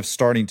are kind of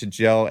starting to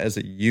gel as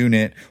a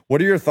unit,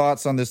 what are your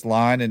thoughts on this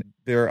line and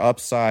their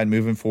upside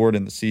moving forward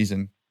in the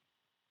season?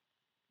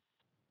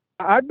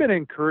 I've been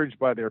encouraged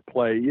by their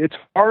play. It's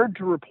hard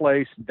to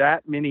replace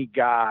that many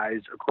guys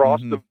across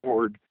the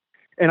board,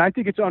 and I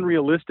think it's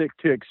unrealistic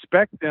to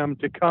expect them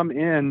to come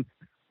in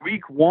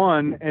week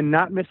one and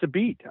not miss a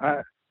beat.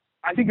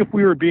 I think if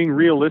we were being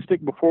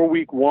realistic before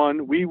week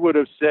one, we would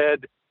have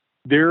said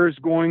there's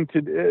going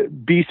to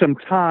be some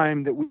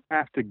time that we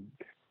have to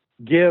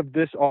give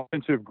this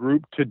offensive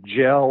group to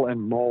gel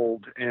and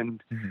mold.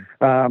 And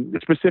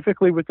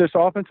specifically with this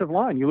offensive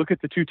line, you look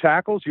at the 2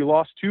 tackles, you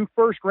lost 2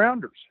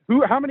 first-rounders.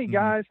 How many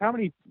guys, how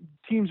many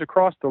teams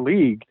across the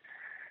league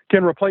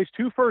can replace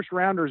 2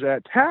 first-rounders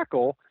at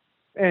tackle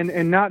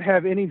and not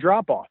have any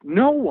drop-off?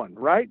 No one,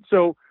 right?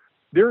 So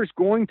there's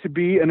going to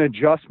be an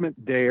adjustment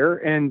there.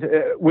 And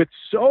with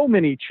so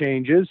many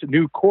changes,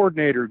 new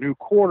coordinator, new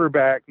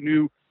quarterback,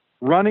 new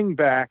running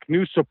back,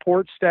 new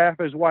support staff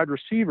as wide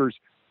receivers,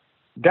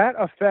 that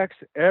affects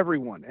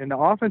everyone. And the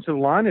offensive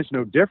line is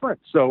no different.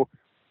 So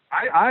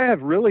I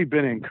have really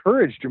been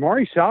encouraged.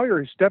 Jamari Salyer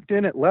has stepped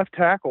in at left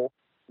tackle,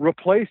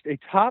 replaced a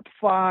top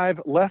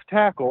 5 left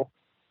tackle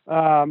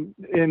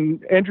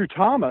in Andrew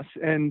Thomas,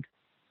 and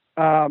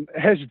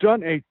has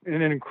done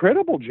an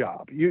incredible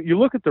job. You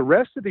look at the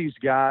rest of these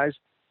guys,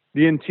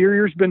 the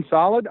interior's been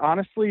solid.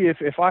 Honestly,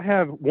 if I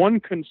have one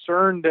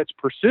concern that's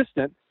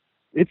persistent,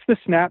 it's the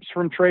snaps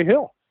from Trey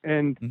Hill.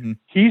 And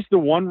he's the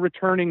one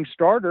returning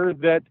starter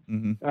that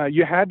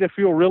you had to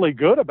feel really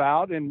good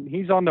about. And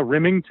he's on the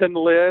Remington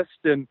list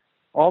and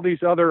all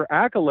these other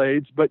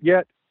accolades. But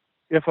yet,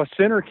 if a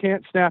center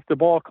can't snap the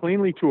ball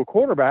cleanly to a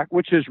quarterback,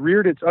 which has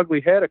reared its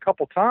ugly head a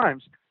couple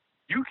times,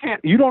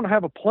 you don't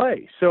have a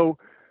play. So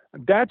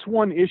that's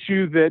one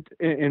issue that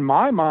in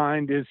my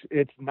mind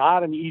it's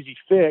not an easy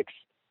fix.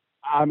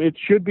 It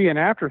should be an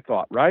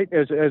afterthought, right?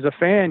 As a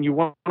fan, you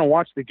want to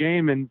watch the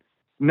game and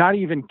not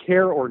even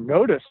care or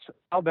notice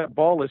how that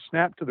ball is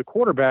snapped to the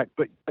quarterback.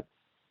 But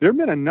there have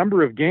been a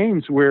number of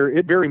games where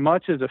it very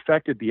much has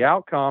affected the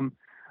outcome,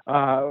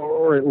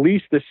 or at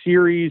least the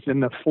series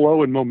and the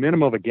flow and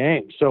momentum of a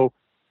game. So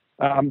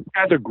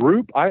as a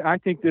group, I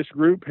think this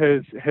group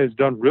has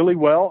done really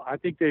well. I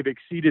think they've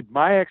exceeded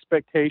my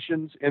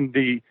expectations in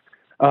the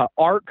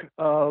arc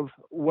of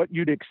what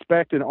you'd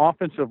expect an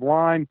offensive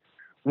line.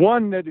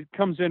 One, that it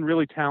comes in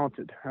really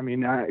talented. I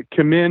mean, I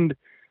commend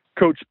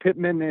Coach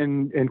Pittman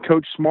and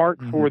Coach Smart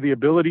for the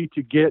ability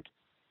to get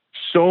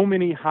so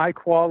many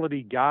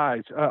high-quality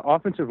guys.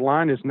 Offensive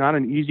line is not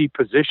an easy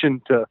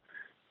position to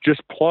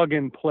just plug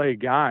and play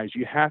guys.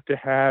 You have to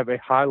have a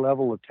high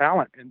level of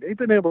talent, and they've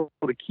been able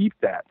to keep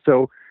that.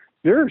 So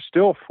there are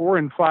still 4-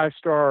 and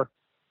 5-star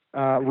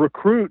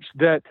recruits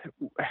that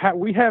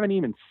we haven't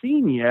even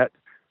seen yet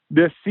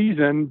this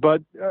season,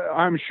 but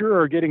I'm sure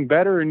are getting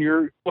better, and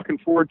you're looking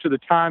forward to the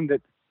time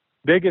that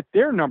they get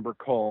their number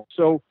called.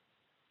 So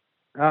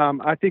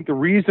I think the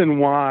reason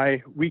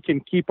why we can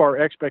keep our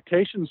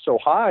expectations so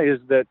high is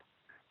that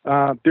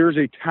there's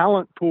a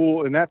talent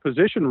pool in that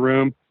position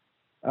room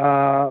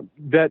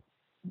that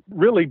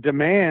really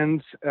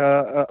demands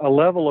a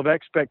level of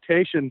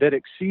expectation that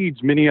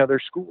exceeds many other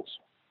schools.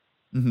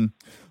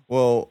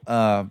 Well,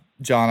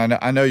 John,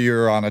 I know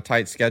you're on a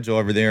tight schedule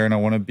over there, and I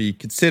want to be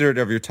considerate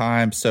of your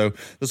time. So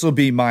this will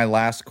be my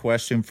last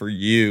question for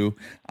you,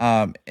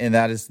 and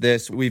that is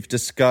this. We've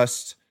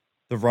discussed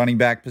the running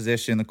back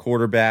position, the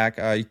quarterback.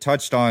 You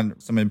touched on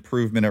some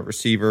improvement at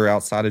receiver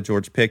outside of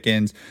George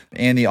Pickens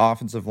and the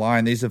offensive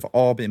line. These have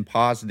all been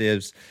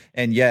positives,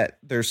 and yet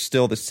there's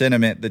still the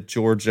sentiment that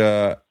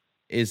Georgia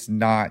is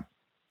not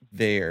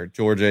there.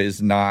 Georgia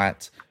is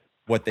not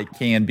what they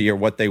can be or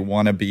what they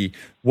want to be.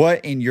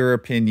 What, in your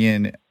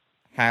opinion,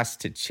 has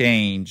to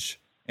change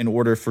in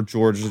order for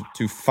Georgia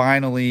to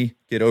finally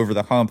get over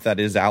the hump that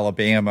is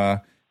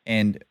Alabama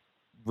and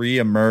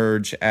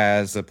reemerge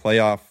as a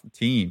playoff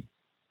team?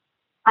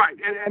 Right,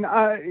 and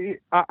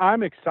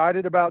I'm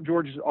excited about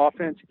Georgia's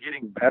offense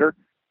getting better.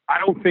 I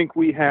don't think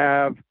we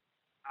have.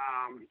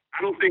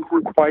 I don't think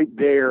we're quite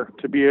there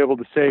to be able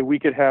to say we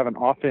could have an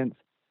offense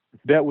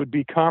that would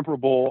be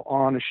comparable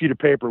on a sheet of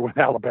paper with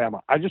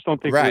Alabama. I just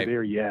don't think we're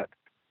there yet.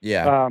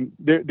 Yeah,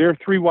 their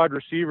 3 wide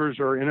receivers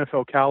are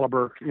NFL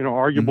caliber. You know,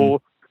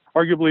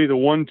 arguably the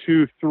 1,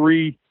 2,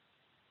 3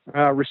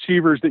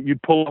 receivers that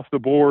you'd pull off the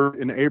board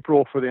in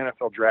April for the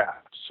NFL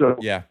draft. So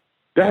yeah.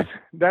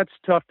 That's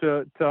tough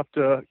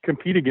to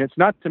compete against.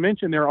 Not to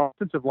mention their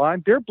offensive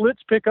line. Their blitz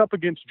pickup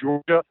against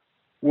Georgia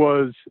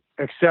was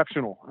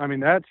exceptional. I mean,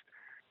 that's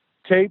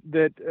tape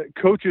that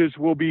coaches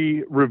will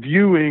be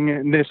reviewing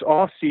in this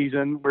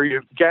offseason, where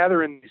you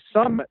gather in the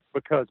summit,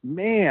 because,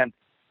 man,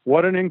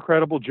 what an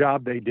incredible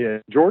job they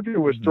did. Georgia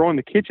was throwing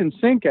the kitchen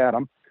sink at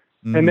them,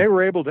 and they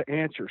were able to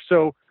answer.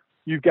 So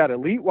you've got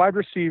elite wide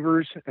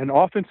receivers, an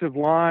offensive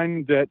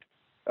line that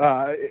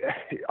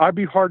I'd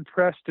be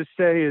hard-pressed to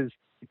say is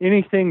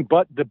anything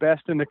but the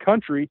best in the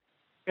country,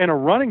 and a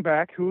running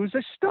back who's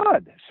a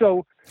stud.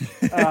 So,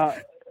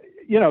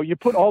 you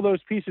put all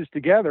those pieces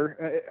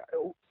together.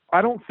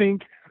 I don't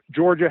think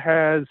Georgia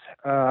has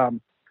the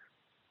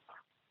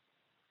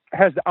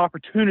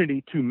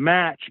opportunity to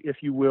match, if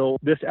you will,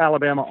 this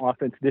Alabama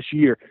offense this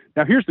year.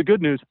 Now, here's the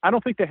good news. I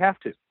don't think they have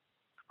to.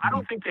 I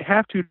don't think they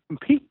have to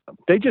compete.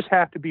 They just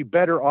have to be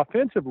better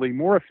offensively,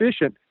 more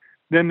efficient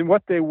than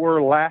what they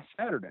were last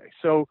Saturday.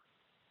 So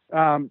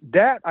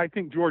that I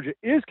think Georgia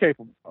is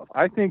capable of.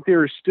 I think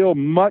there is still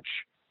much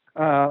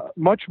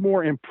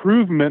more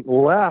improvement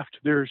left.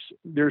 There's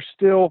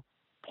still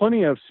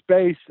plenty of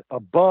space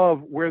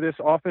above where this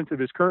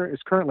offensive is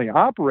currently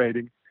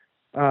operating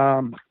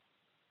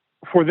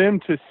for them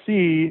to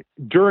see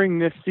during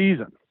this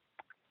season.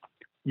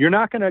 You're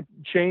not going to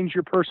change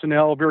your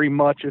personnel very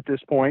much at this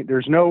point.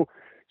 There's no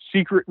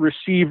secret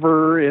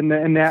receiver in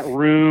that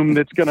room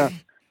that's going to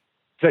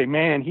say,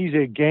 man, he's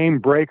a game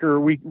breaker.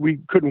 We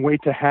couldn't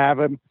wait to have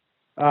him.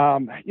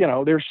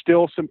 There's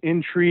still some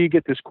intrigue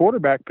at this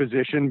quarterback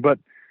position, but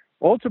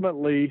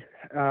ultimately,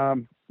 I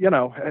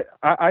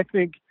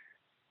think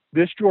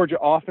this Georgia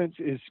offense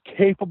is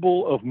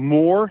capable of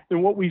more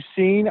than what we've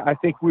seen. I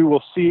think we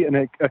will see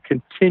a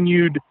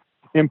continued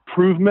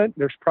improvement.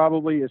 It's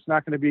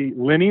not going to be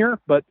linear,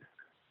 but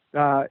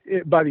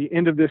by the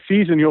end of this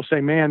season, you'll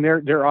say, man,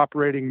 they're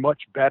operating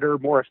much better,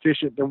 more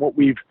efficient than what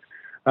we've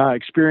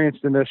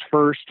experienced in this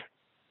first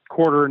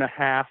quarter and a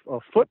half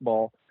of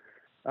football,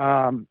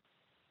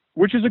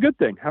 which is a good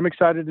thing. I'm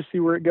excited to see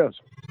where it goes.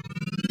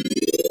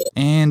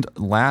 And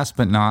last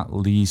but not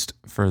least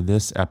for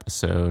this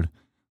episode,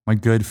 my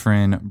good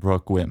friend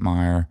Brook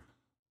Whitmire.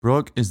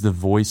 Brook is the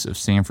voice of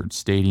Sanford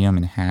Stadium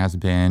and has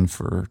been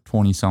for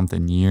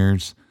 20-something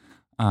years.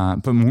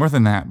 But more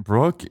than that,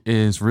 Brook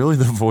is really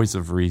the voice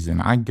of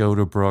reason. I go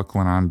to Brook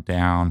when I'm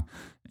down,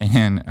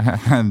 and I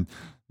had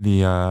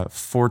the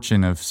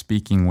fortune of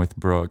speaking with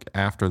Brook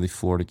after the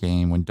Florida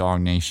game when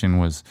Dawg Nation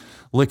was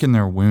licking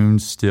their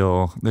wounds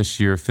still this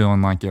year,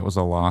 feeling like it was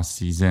a lost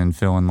season,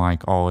 feeling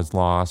like all is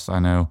lost. I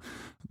know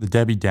the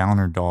Debbie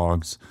Downer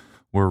Dogs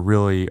were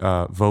really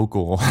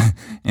vocal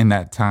in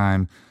that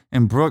time.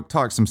 And Brook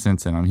talked some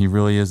sense in him. He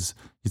really is.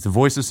 He's the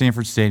voice of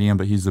Sanford Stadium,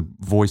 but he's the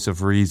voice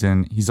of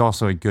reason. He's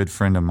also a good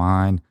friend of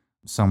mine,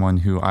 someone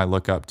who I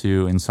look up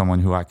to, and someone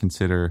who I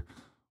consider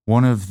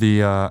one of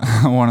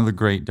the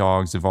great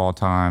dogs of all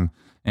time,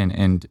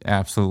 and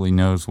absolutely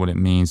knows what it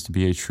means to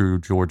be a true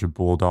Georgia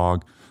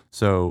Bulldog.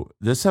 So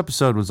this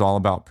episode was all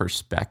about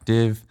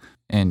perspective,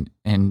 and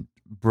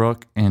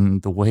Brook,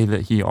 and the way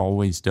that he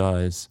always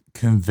does,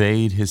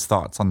 conveyed his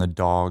thoughts on the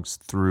Dogs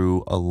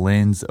through a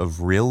lens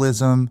of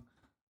realism,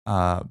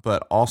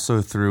 but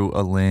also through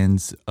a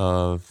lens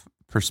of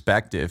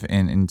perspective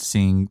and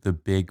seeing the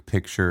big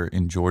picture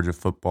in Georgia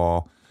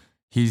football.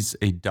 He's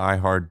a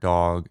diehard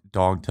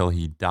dog till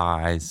he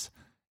dies,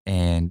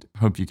 and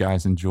hope you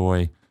guys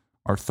enjoy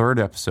our third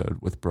episode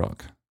with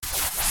Brook.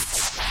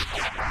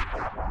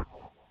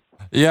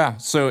 Yeah,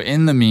 so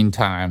in the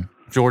meantime,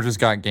 Georgia's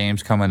got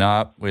games coming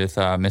up with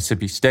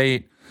Mississippi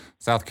State,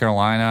 South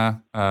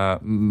Carolina,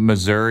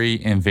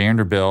 Missouri, and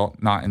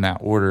Vanderbilt, not in that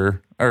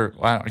order. Or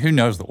who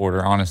knows the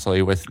order,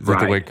 honestly, with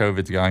the way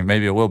COVID's going.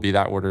 Maybe it will be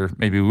that order.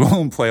 Maybe we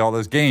won't play all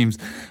those games.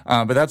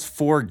 But that's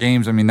 4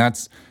 games. I mean,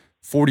 that's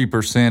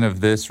 40% of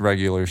this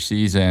regular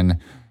season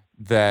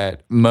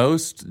that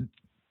most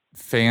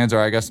fans,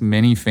 or I guess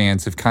many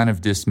fans, have kind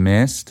of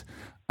dismissed.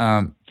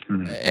 And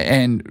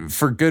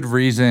for good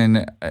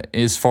reason,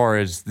 as far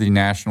as the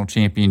national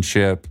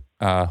championship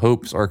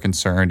hopes are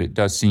concerned, it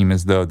does seem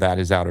as though that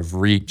is out of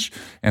reach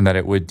and that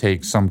it would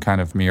take some kind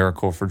of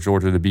miracle for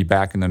Georgia to be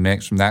back in the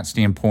mix from that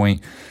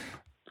standpoint.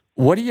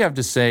 What do you have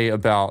to say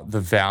about the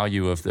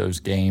value of those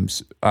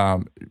games,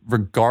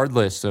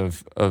 regardless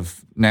of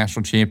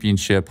national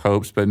championship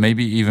hopes, but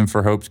maybe even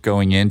for hopes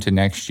going into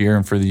next year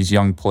and for these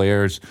young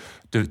players,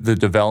 the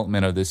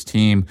development of this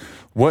team?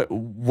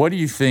 What do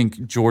you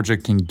think Georgia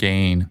can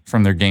gain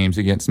from their games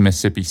against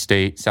Mississippi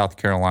State, South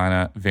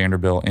Carolina,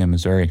 Vanderbilt, and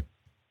Missouri?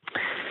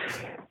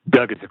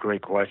 Doug, it's a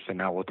great question.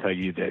 I will tell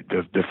you that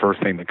the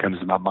first thing that comes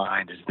to my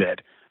mind is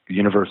that the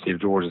University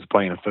of Georgia is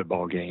playing a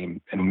football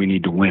game, and we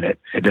need to win it.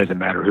 It doesn't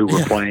matter who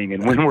we're playing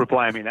and when we're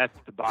playing. I mean, that's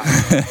the bottom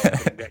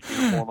line. That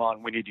uniform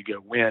on, we need to go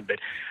win. But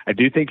I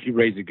do think you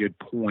raise a good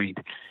point.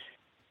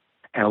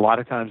 And a lot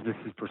of times this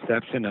is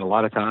perception, and a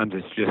lot of times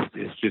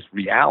it's just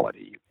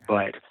reality.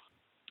 But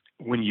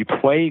when you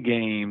play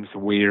games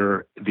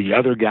where the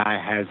other guy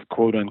has,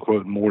 quote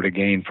unquote, more to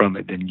gain from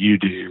it than you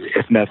do,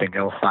 if nothing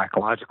else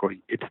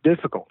psychologically, it's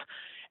difficult.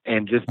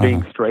 And just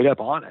being straight up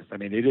honest. I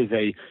mean, it is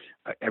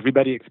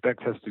everybody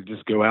expects us to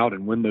just go out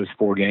and win those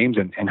 4 games,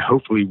 and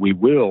hopefully we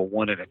will,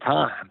 one at a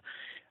time.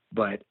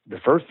 But the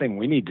first thing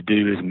we need to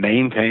do is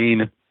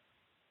maintain.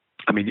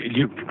 I mean,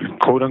 you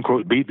quote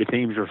unquote beat the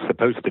teams you're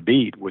supposed to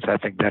beat, which I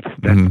think that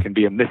can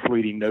be a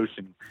misleading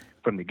notion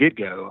from the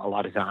get-go a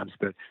lot of times.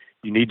 But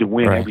you need to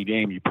win every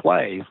game you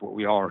play is what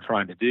we all are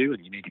trying to do,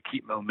 and you need to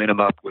keep momentum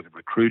up with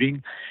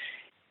recruiting.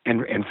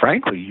 And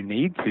frankly, you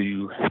need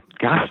to,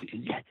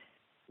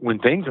 when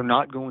things are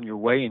not going your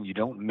way and you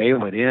don't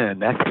mail it in,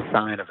 that's the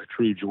sign of a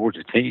true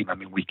Georgia team. I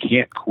mean, we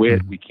can't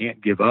quit, we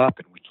can't give up,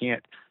 and we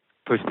can't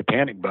push the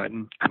panic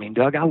button. I mean,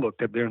 Doug, I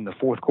looked up there in the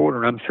fourth quarter,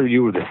 and I'm sure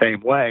you were the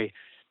same way.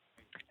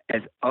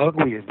 As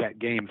ugly as that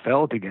game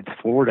felt against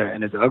Florida,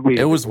 and as ugly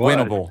as it was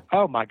winnable.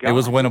 Oh my God, it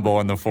was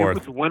winnable in the fourth.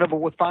 It was winnable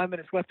with 5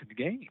 minutes left in the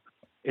game.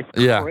 It's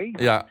crazy.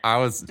 Yeah.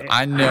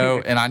 I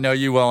know, and I know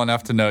you well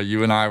enough to know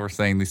you and I were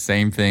saying the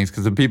same things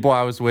because the people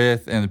I was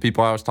with and the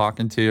people I was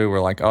talking to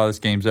were like, "Oh, this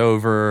game's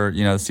over.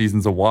 The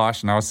season's a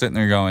wash." And I was sitting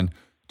there going,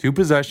 2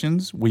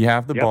 possessions, we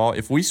have the ball.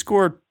 If we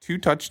score 2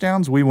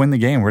 touchdowns, we win the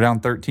game. We're down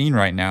 13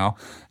 right now,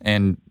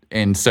 and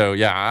so,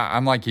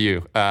 I'm like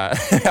you.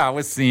 I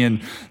was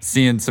seeing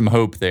some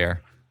hope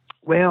there.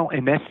 Well,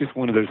 and that's just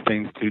one of those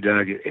things, too,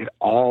 Doug. It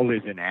all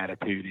is an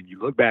attitude. And you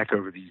look back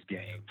over these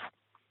games.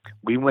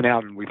 We went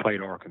out and we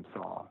played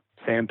Arkansas.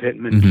 Sam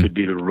Pittman should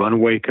be the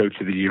runaway coach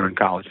of the year in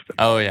college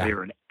football. Oh, yeah.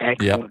 They're an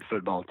excellent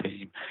football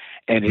team.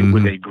 And it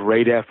was a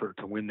great effort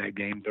to win that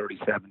game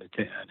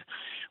 37-10.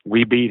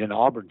 We beat an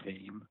Auburn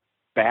team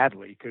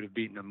badly, could have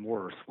beaten them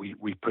worse. We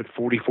put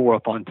 44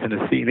 up on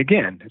Tennessee. And,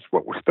 again, it's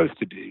what we're supposed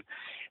to do.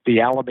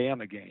 The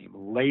Alabama game,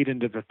 late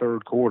into the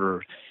third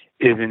quarter,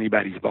 is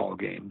anybody's ball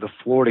game. The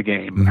Florida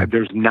game,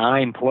 there's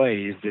 9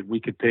 plays that we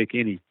could pick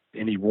any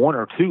 1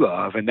 or 2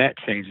 of, and that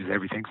changes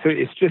everything. So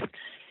it's just,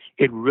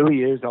 it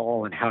really is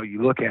all in how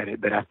you look at it.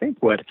 But I think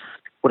what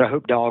I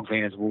hope Dawg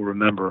fans will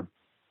remember,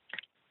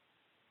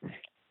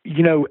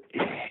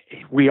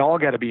 we all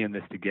got to be in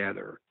this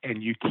together,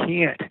 and you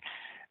can't.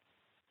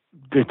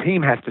 The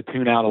team has to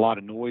tune out a lot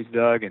of noise,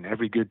 Doug, and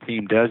every good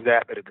team does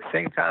that. But at the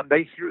same time,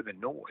 they hear the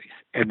noise,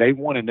 and they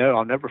want to know.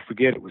 I'll never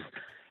forget, it was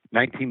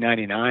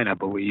 1999, I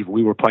believe.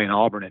 We were playing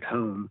Auburn at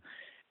home,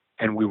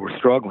 and we were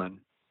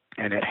struggling.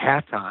 And at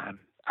halftime,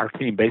 our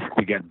team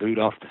basically got booed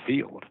off the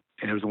field.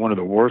 And it was one of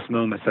the worst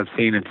moments I've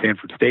seen in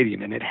Sanford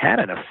Stadium. And it had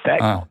an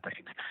effect on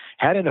things,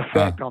 had an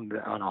effect on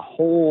a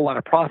whole lot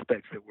of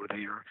prospects that were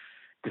there,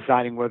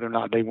 deciding whether or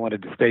not they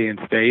wanted to stay in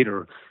state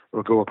or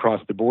go across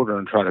the border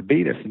and try to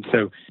beat us. And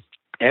so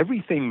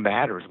everything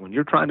matters. When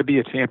you're trying to be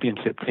a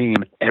championship team,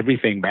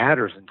 everything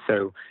matters. And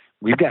so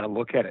we've got to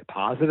look at it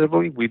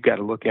positively. We've got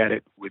to look at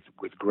it with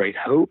great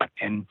hope.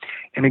 And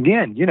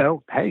again,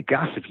 hey,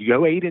 gosh, if you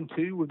go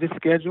 8-2 with this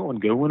schedule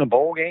and go win a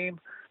bowl game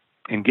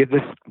and get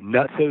this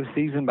nutso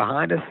season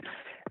behind us,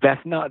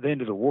 that's not the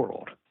end of the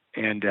world.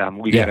 And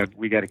we got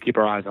to keep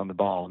our eyes on the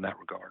ball in that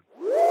regard.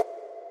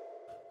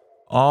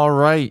 All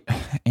right,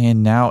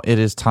 and now it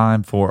is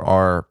time for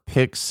our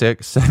Pick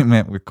 6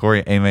 segment with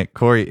Corey Amick.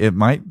 Corey, it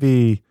might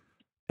be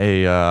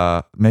maybe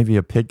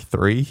a Pick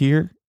 3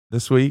 here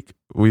this week.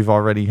 We've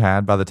already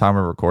had, by the time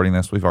we're recording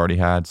this, we've already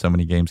had so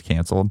many games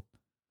canceled.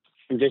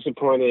 I'm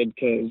disappointed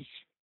because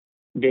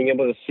being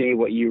able to see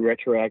what you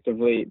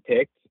retroactively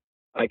picked,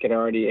 I could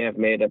already have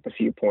made up a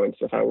few points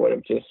if I would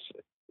have just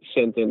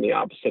sent in the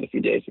opposite a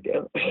few days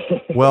ago.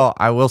 Well,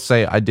 I will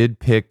say I did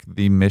pick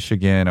the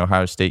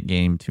Michigan-Ohio State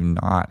game to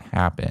not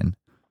happen.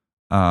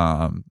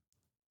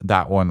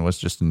 That one was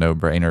just a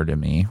no-brainer to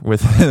me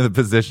with the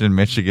position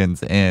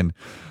Michigan's in.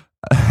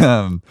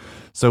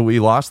 So we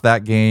lost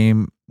that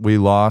game. We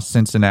lost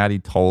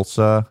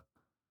Cincinnati-Tulsa.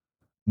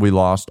 We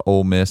lost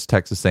Ole Miss,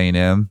 Texas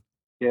A&M.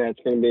 Yeah, it's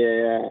gonna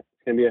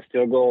be a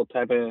field goal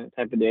type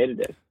of day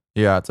today.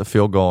 Yeah, it's a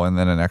field goal and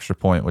then an extra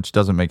point, which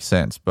doesn't make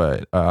sense,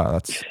 but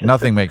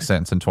nothing makes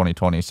sense in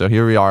 2020. So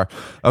here we are.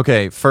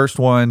 Okay, first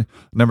one,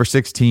 number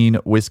 16,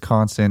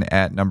 Wisconsin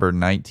at number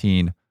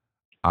 19,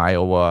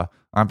 Iowa.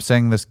 I'm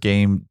saying this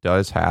game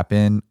does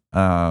happen.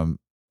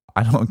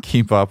 I don't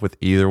keep up with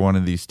either one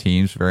of these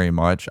teams very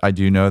much. I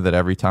do know that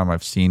every time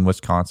I've seen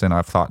Wisconsin,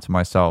 I've thought to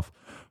myself,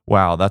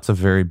 wow, that's a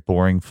very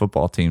boring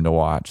football team to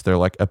watch. They're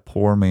like a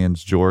poor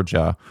man's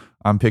Georgia.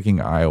 I'm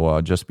picking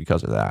Iowa just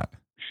because of that.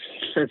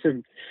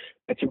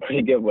 That's a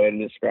pretty good way to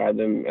describe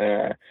them.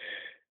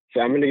 So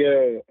I'm gonna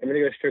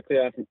go strictly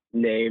off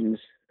names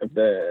of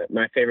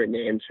my favorite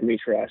names from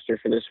each roster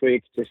for this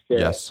week. Just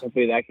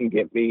hopefully that can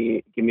get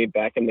me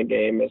back in the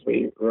game as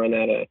we run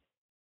out of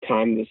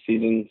time this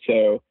season.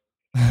 So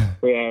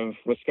we have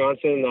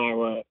Wisconsin and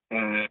Iowa.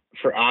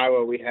 For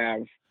Iowa, we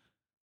have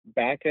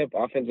backup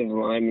offensive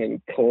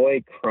lineman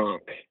Coy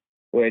Cronk,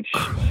 which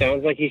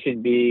sounds like he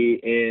should be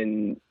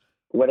in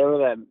whatever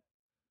that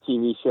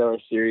TV show or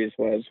series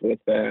was with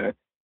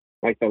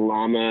like the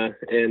llama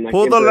and like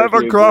pull the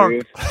lever,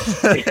 Kronk.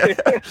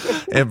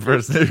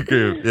 Emperor's New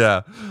Groove.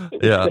 Yeah,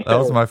 that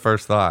was my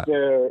first thought.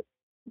 So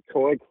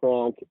Coy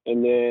Cronk,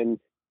 and then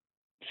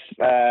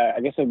I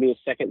guess it'll be a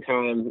second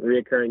time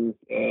reoccurring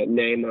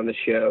name on the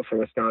show for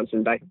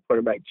Wisconsin, backup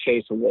quarterback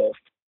Chase Wolf.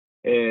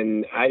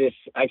 And I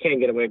can't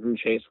get away from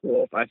Chase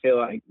Wolf. I feel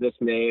like this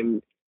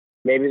name,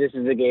 maybe this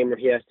is a game where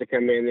he has to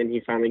come in and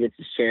he finally gets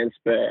his chance,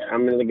 but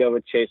I'm going to go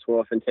with Chase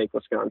Wolf and take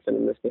Wisconsin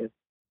in this game.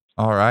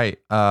 All right.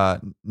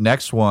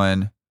 Next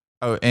one.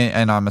 Oh,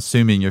 and I'm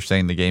assuming you're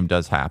saying the game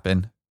does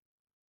happen.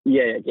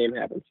 Yeah, game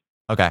happens.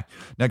 Okay.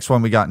 Next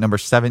one, we got number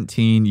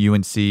 17,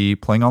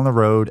 UNC, playing on the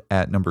road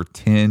at number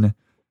 10,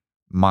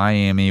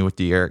 Miami with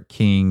De'Aaron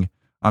King.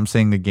 I'm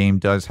saying the game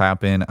does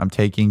happen. I'm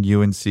taking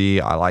UNC.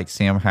 I like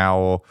Sam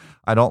Howell.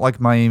 I don't like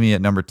Miami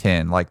at number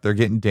 10. Like, they're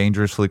getting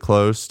dangerously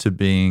close to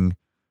being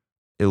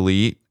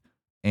elite.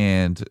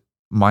 And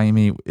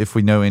Miami, if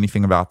we know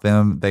anything about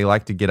them, they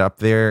like to get up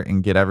there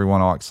and get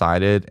everyone all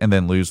excited and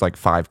then lose like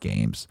 5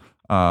 games.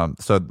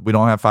 So we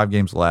don't have 5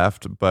 games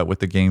left, but with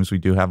the games we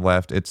do have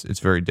left, it's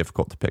very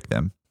difficult to pick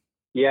them.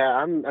 Yeah,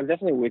 I'm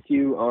definitely with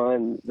you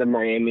on the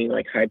Miami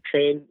like hype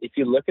train. If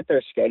you look at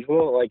their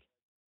schedule, like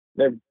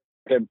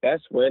their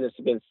best win is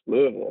against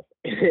Louisville,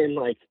 and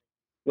like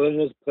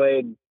Louisville's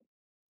played.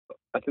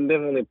 I think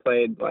they've only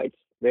played like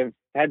they've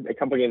had a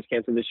couple games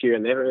canceled this year,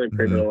 and they haven't really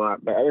played a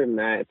lot. But other than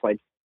that, it's like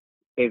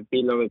they've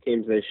beaten all the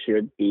teams they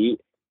should beat.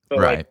 But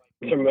like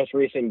their most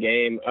recent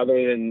game,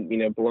 other than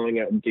blowing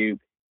out Duke,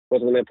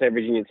 was when they played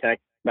Virginia Tech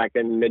back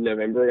in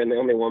mid-November, and they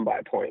only won by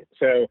a point.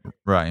 So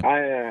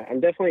I'm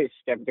definitely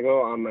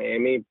skeptical on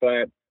Miami,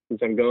 but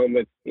since I'm going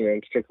with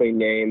strictly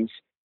names,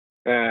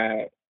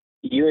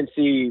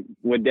 UNC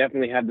would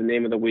definitely have the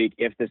name of the week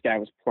if this guy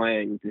was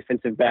playing.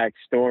 Defensive back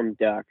Storm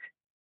Duck,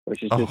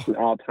 which is just an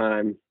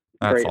all-time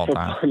great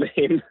football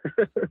name.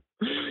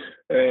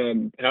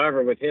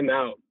 However, with him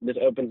out, this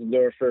opens the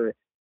door for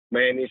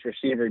Miami's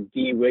receiver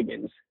D.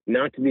 Wiggins,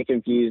 not to be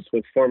confused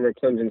with former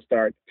Clemson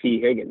star T.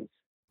 Higgins.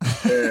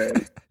 So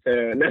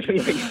nothing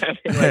like that.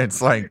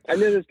 It's like I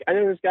know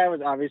this guy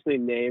was obviously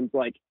named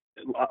like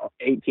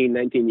 18,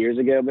 19 years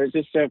ago, but it's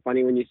just so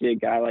funny when you see a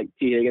guy like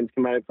T. Higgins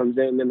come out of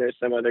Clemson, and then there's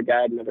some other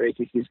guy at another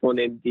ACC school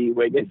named D.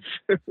 Wiggins.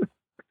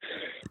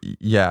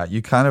 Yeah,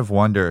 you kind of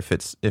wonder if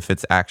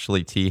it's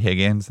actually T.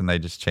 Higgins and they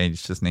just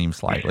changed his name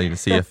slightly to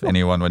see if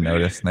anyone would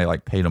notice, and they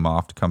like paid him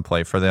off to come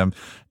play for them.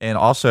 And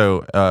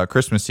also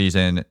Christmas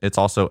season, it's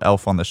also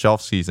Elf on the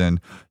Shelf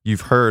season.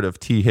 You've heard of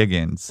T.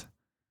 Higgins,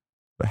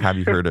 but have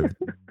you heard of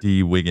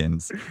D.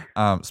 Wiggins?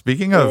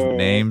 Speaking of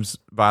names,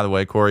 by the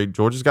way, Corey,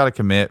 Georgia's got a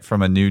commit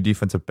from a new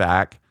defensive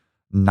back,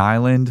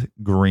 Nyland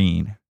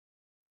Green.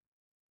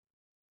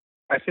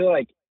 I feel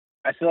like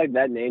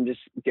that name just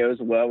goes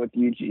well with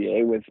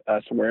UGA with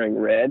us wearing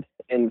red,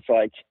 and it's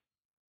like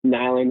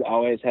Nyland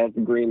always has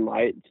the green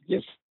light to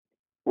just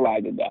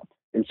light it up,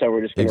 and so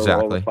we're just going to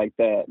roll with like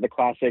the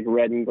classic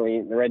red and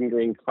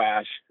green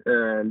clash.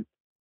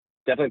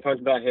 Definitely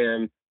pumped about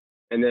him.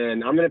 And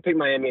then I'm going to pick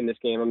Miami in this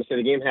game. I'm going to say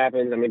the game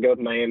happens. I'm going to go with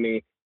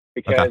Miami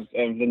because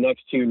of the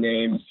next 2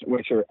 names,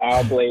 which are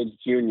Al Blades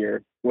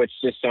Jr., which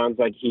just sounds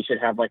like he should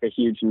have like a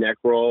huge neck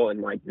roll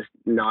and like just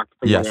knock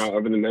someone out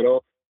over the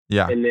middle.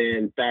 Yeah. And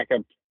then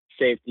backup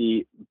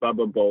safety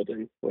Bubba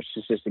Bolden, which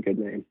is just a good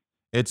name.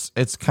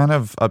 It's kind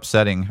of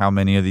upsetting how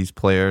many of these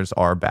players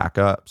are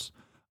backups.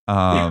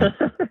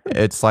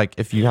 It's like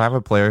if you have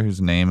a player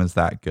whose name is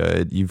that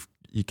good, you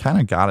kind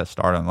of got to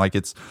start him. Like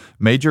it's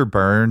Major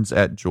Burns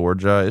at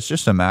Georgia. It's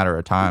just a matter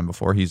of time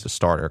before he's a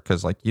starter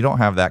because like you don't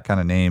have that kind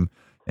of name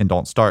and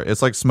don't start.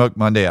 It's like Smoke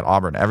Monday at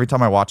Auburn. Every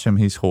time I watch him,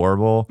 he's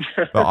horrible.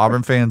 But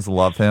Auburn fans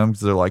love him because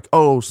they're like,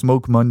 oh,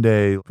 Smoke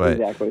Monday. But,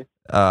 exactly.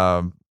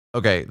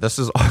 Okay,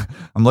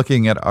 I'm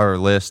looking at our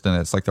list and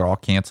it's like they're all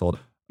canceled.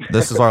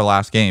 This is our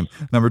last game.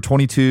 Number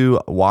 22,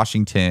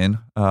 Washington,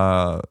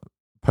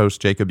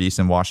 post Jacob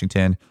Eason,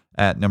 Washington,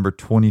 at number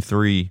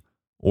 23,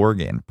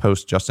 Oregon,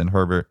 post Justin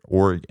Herbert,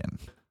 Oregon.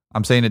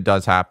 I'm saying it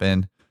does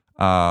happen,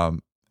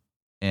 and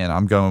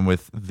I'm going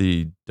with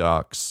the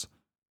Ducks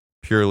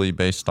purely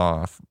based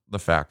off the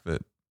fact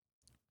that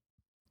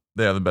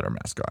they have the better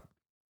mascot.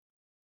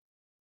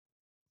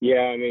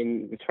 Yeah, I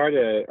mean, it's hard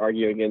to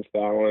argue against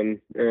that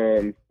one.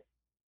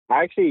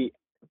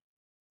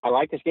 I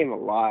like this game a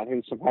lot. I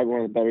think it's probably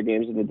one of the better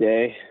games of the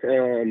day.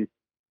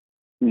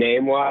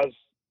 Name-wise,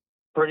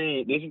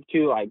 these are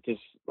 2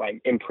 just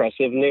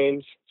impressive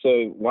names.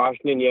 So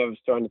Washington, you have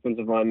starting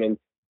defensive lineman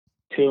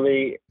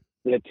Dooley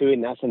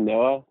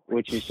Nasanoa,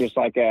 which is just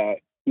like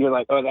you're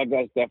like, oh, that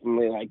guy's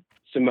definitely like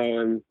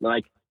Samoan,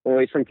 like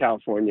he's from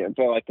California,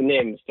 but like the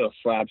name still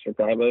slaps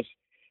regardless.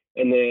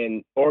 And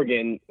then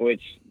Oregon,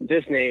 which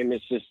this name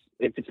is just,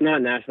 if it's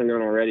not nationally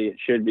known already, it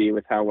should be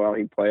with how well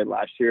he played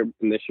last year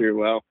and this year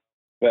well.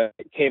 But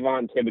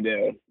Kayvon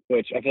Thibodeau,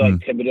 which I feel like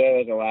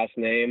Thibodeau as a last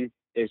name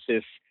is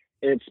just,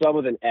 and it's spelled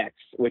with an X,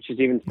 which is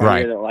even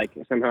funnier that like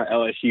somehow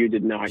LSU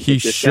did not. He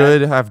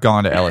should have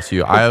gone to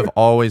LSU. I have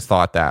always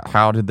thought that.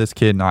 How did this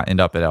kid not end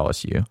up at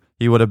LSU?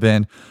 He would have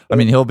been, I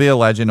mean, he'll be a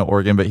legend at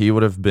Oregon, but he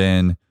would have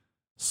been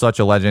such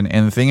a legend.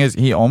 And the thing is,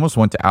 he almost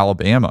went to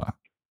Alabama.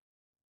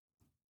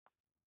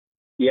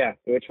 Yeah,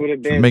 which would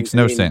have been makes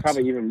no sense.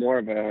 Probably even more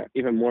of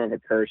a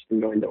curse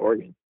than going to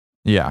Oregon.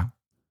 Yeah.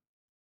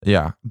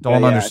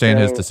 Don't understand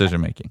his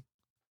decision making.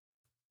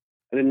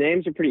 The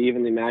names are pretty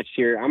evenly matched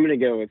here. I'm going to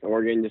go with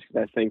Oregon just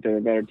because I think they're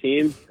a better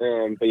team.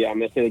 But yeah, I'm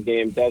going to say the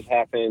game does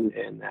happen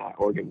and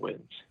Oregon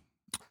wins.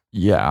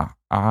 Yeah,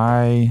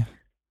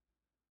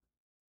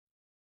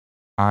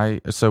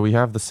 so we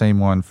have the same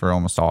one for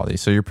almost all of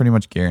these. So you're pretty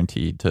much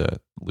guaranteed to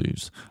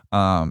lose.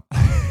 All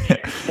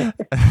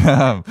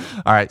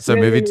right, so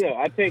moving. No.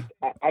 I picked.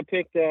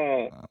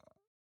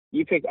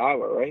 You picked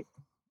Iowa, right?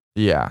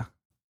 Yeah.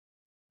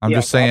 I'm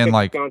just saying, I picked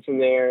like Wisconsin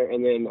there,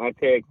 and then I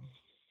picked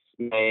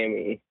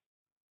Miami.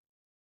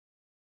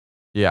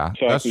 Yeah,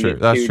 so that's true.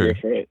 That's true.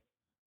 Different.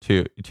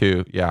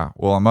 Two. Yeah.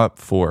 Well, I'm up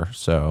 4,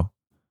 so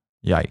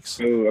Yikes.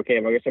 Ooh, okay.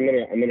 Well, I guess I'm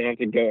gonna have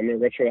to go. I'm gonna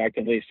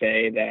retroactively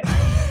say that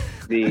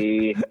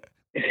the.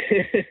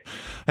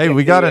 Hey,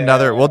 we got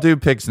another. We'll do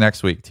picks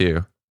next week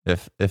too.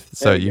 If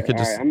so, you could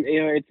just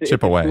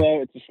chip away.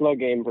 It's a slow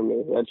game for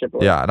me. I'll chip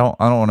away. Yeah, I don't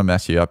want to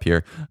mess you up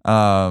here.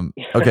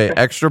 Okay,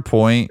 extra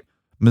point.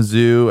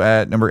 Mizzou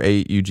at number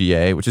 8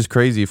 UGA, which is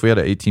crazy. If we had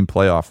an 18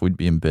 playoff, we'd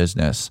be in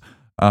business.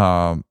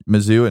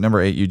 Mizzou at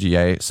number 8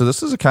 UGA. So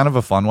this is a kind of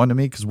a fun one to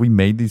me because we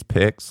made these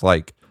picks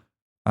like,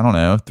 I don't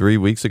know, 4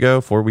 weeks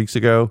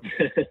ago.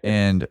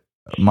 And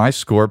my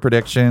score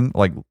prediction,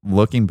 like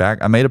looking back,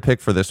 I made a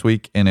pick for this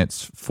week and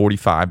it's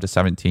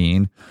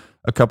 45-17.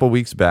 A couple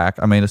weeks back,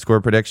 I made a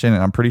score prediction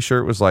and I'm pretty sure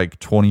it was like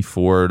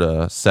 24-7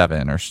 or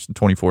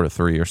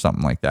 24-3 or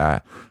something like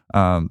that.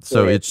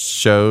 So it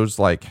shows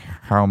like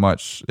how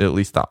much at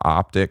least the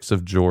optics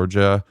of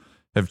Georgia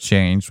have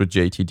changed with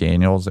JT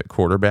Daniels at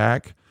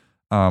quarterback.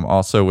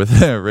 Also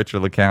with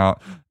Richard LeCount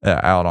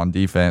out on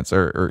defense,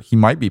 or he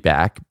might be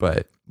back,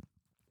 but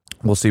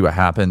we'll see what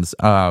happens.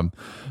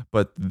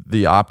 But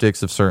the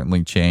optics have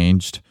certainly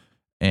changed.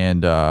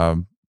 And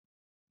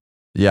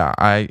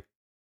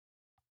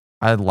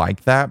I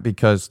like that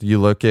because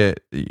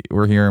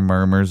we're hearing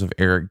murmurs of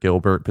Eric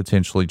Gilbert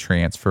potentially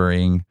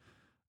transferring.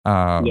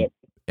 Yep.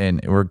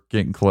 And we're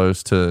getting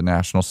close to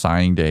National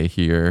Signing Day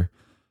here.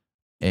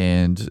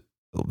 And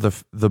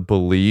the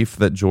belief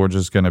that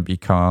Georgia's going to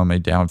become a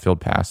downfield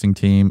passing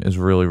team is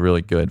really,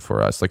 really good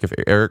for us. Like if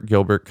Eric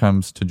Gilbert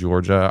comes to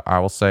Georgia, I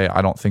will say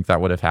I don't think that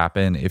would have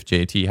happened if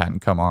JT hadn't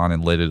come on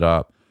and lit it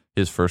up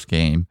his first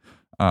game.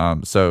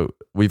 So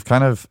we've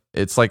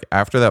it's like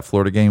after that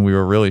Florida game, we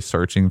were really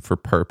searching for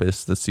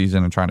purpose this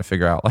season and trying to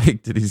figure out,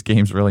 like, do these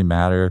games really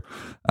matter?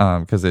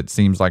 Because it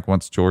seems like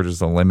once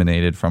Georgia's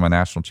eliminated from a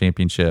national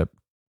championship,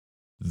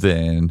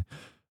 then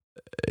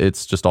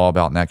it's just all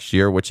about next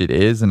year, which it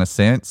is in a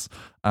sense.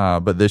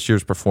 But this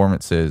year's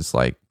performances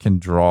like can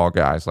draw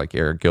guys like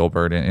Eric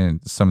Gilbert and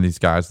some of these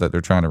guys that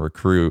they're trying to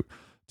recruit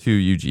to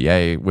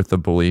UGA with the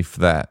belief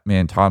that,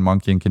 man, Todd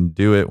Monken can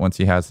do it once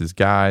he has his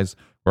guys.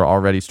 We're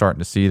already starting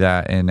to see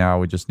that, and now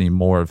we just need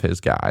more of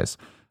his guys.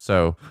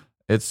 So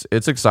it's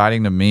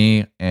exciting to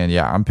me, and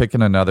yeah, I'm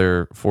picking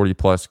another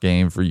 40-plus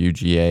game for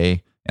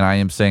UGA, and I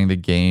am saying the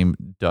game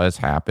does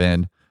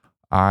happen.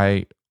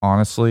 I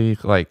honestly,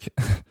 like,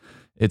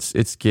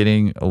 it's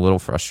getting a little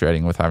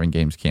frustrating with having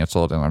games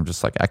canceled, and I'm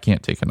just like, I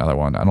can't take another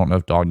one. I don't know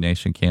if Dawg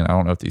Nation can. I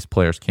don't know if these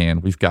players can.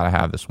 We've got to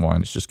have this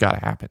one. It's just got to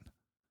happen.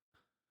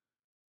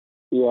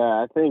 Yeah,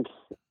 I think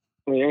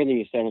everything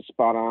you said is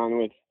spot on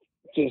with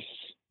just,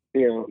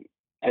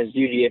 as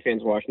UGA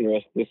fans watching the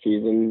rest of the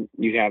season,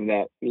 you have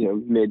that,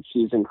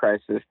 mid-season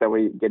crisis that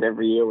we get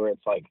every year where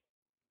it's like,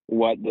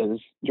 what does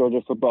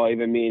Georgia football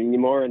even mean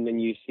anymore? And then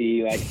you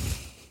see, like,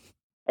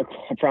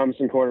 a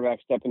promising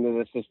quarterback step into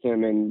the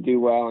system and do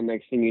well, and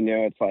next thing you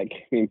know, it's like,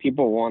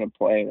 people want to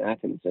play in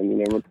Athens, and,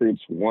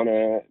 recruits want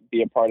to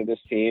be a part of this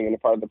team and a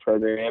part of the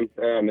program.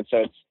 And so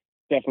it's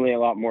definitely a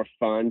lot more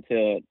fun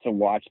to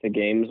watch the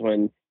games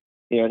when,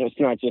 it's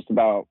not just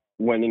about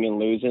winning and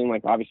losing.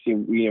 Like, obviously,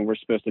 we're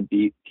supposed to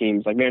beat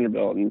teams like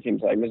Vanderbilt and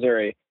teams like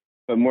Missouri,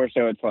 but more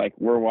so it's like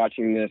we're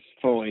watching this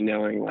fully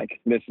knowing like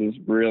this is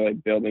really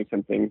building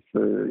something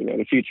for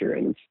the future.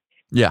 And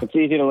it's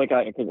easy to look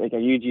at like a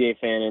UGA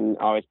fan and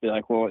always be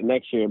like, well,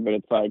 next year, but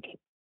it's like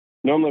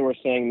normally we're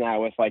saying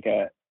that with like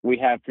we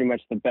have pretty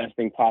much the best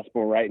thing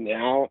possible right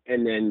now,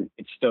 and then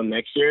it's still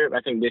next year.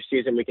 I think this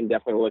season we can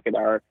definitely look at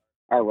our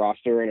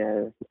roster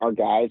and our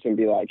guys and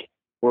be like,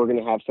 we're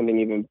going to have something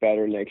even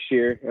better next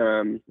year,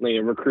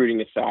 recruiting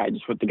aside,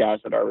 just with the guys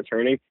that are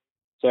returning.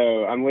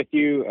 So I'm with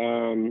you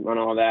on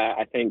all that.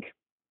 I think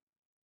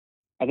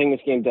this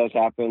game does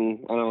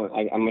happen.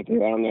 I'm with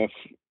you. I don't know if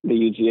the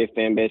UGA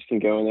fan base can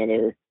go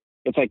another.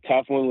 It's like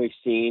tough when we've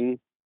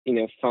seen,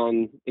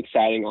 fun,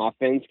 exciting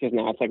offense, because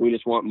now it's like we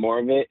just want more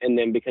of it. And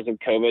then because of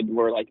COVID,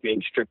 we're like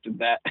being stripped of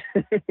that.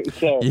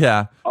 So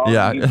all the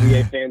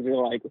UGA fans are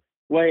like,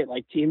 wait,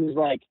 like teams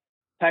like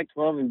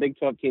Pac-12 and Big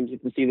 12 teams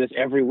get to see this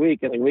every week,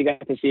 and like we got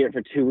to see it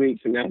for 2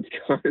 weeks, and now it's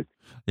gone.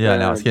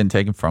 Now it's getting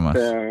taken from us.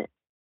 So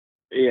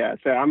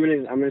I'm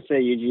gonna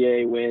say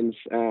UGA wins.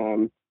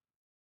 I'm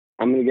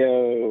gonna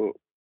go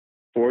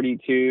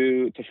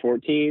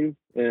 42-14.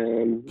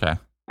 Okay.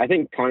 I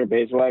think Connor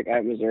Bazelak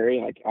at Missouri,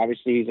 like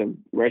obviously he's a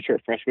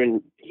redshirt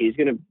freshman. He's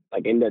gonna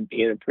like end up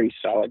being a pretty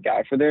solid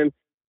guy for them.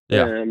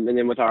 Yeah. And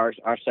then with our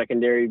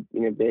secondary,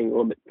 being a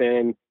little bit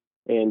thin,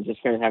 and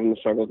just kind of having the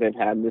struggles they've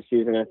had this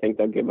season, I think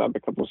they'll give up a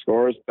couple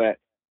scores, but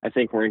I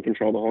think we're in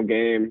control the whole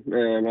game.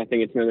 I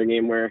think it's another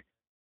game where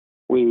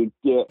we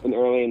get an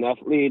early enough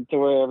lead to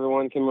where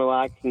everyone can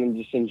relax and then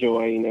just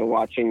enjoy,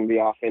 watching the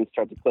offense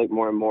start to click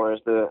more and more as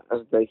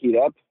they heat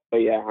up. But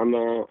yeah,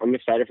 I'm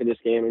excited for this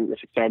game and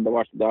just excited to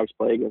watch the Dogs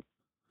play again.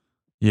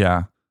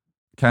 Yeah,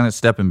 kind of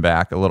stepping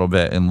back a little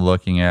bit and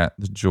looking at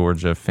the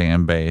Georgia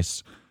fan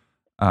base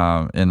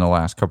in the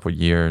last couple of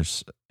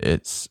years,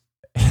 it's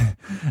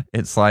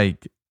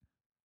like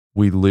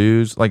we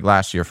lose, like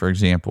last year, for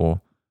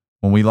example,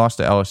 when we lost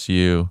to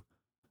LSU,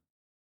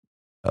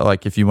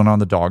 like if you went on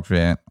the Dawg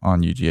vent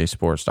on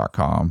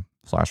UGAsports.com,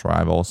 slash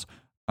rivals,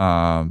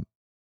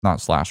 not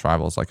slash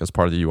rivals, like as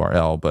part of the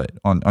URL, but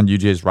on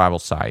UGA's rival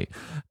site,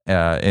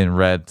 and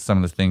read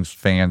some of the things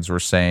fans were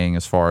saying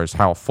as far as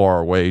how far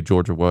away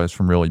Georgia was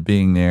from really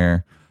being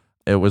there.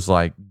 It was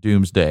like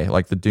doomsday.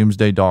 Like the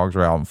doomsday dogs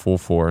were out in full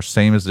force,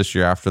 same as this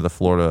year after the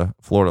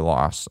Florida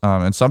loss.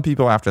 And some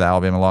people after the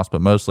Alabama loss,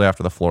 but mostly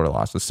after the Florida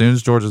loss. As soon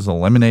as Georgia's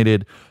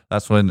eliminated,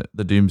 that's when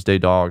the doomsday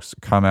dogs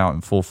come out in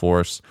full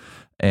force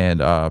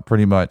and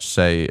pretty much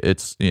say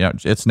it's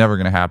never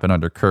going to happen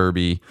under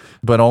Kirby.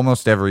 But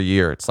almost every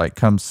year, it's like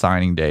come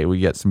signing day, we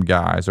get some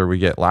guys, or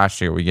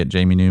last year we get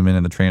Jamie Newman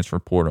in the transfer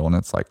portal, and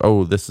it's like,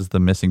 oh, this is the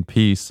missing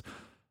piece.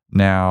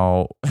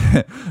 Now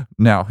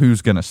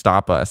who's going to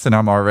stop us? And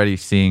I'm already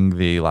seeing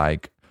the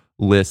like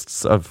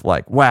lists of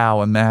like,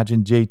 wow,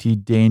 imagine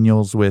JT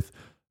Daniels with,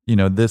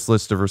 this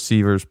list of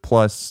receivers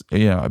plus,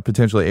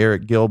 potentially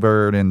Eric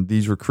Gilbert and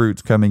these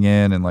recruits coming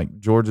in, and like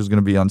Georgia's going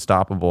to be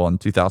unstoppable in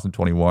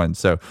 2021.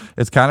 So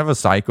it's kind of a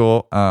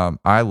cycle.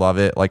 I love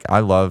it. Like I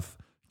love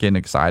getting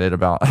excited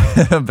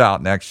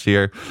about next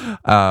year.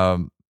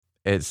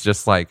 It's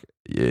just like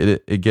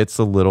it gets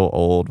a little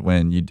old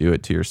when you do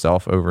it to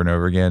yourself over and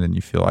over again, and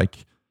you feel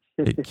like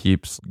it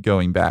keeps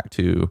going back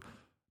to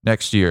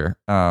next year.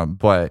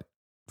 But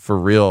for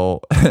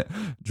real,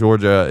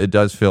 Georgia, it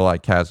does feel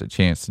like has a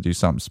chance to do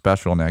something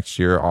special next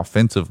year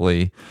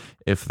offensively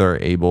if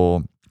they're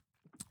able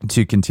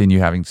to continue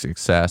having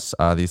success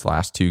these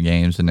last two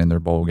games and in their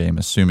bowl game,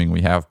 assuming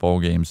we have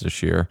bowl games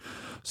this year.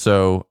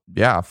 So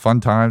yeah, fun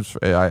times.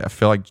 I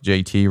feel like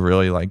JT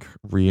really like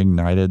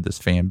reignited this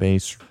fan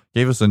base,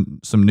 gave us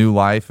some new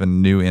life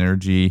and new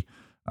energy.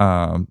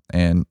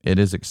 And it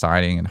is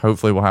exciting, and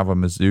hopefully we'll have a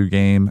Mizzou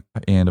game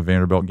and a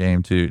Vanderbilt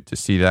game to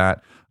see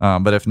that.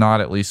 But if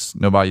not, at least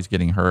nobody's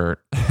getting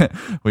hurt. At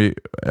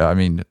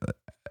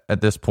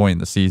this point in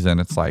the season,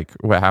 it's like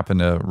what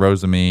happened to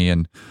Rosemy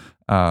and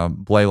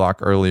Blaylock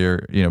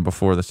earlier,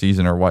 before the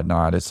season or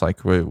whatnot. It's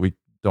like we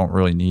don't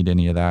really need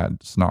any of that.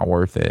 It's not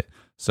worth it.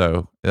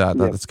 So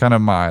that's kind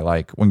of my,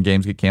 like, when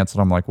games get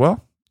canceled, I'm like,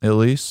 well, at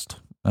least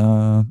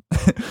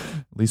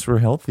we're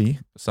healthy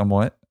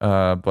somewhat.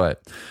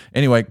 But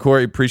anyway,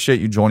 Corey, appreciate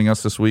you joining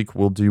us this week.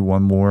 We'll do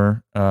one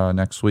more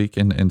next week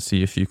and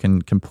see if you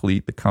can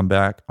complete the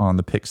comeback on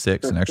the pick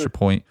six and extra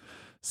point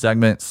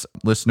segments.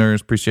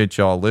 Listeners, appreciate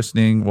y'all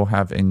listening. We'll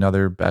have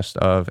another best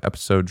of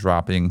episode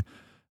dropping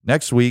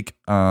next week.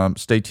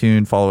 Stay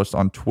tuned. Follow us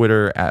on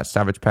Twitter at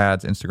Savage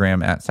Pads,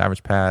 Instagram at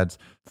Savage Pads,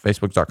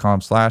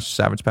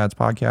 Facebook.com/Savage Pads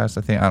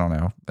Podcast. I don't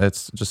know.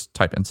 It's just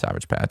type in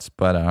Savage Pads.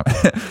 But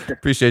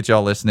appreciate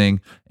y'all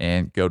listening,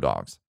 and go Dogs.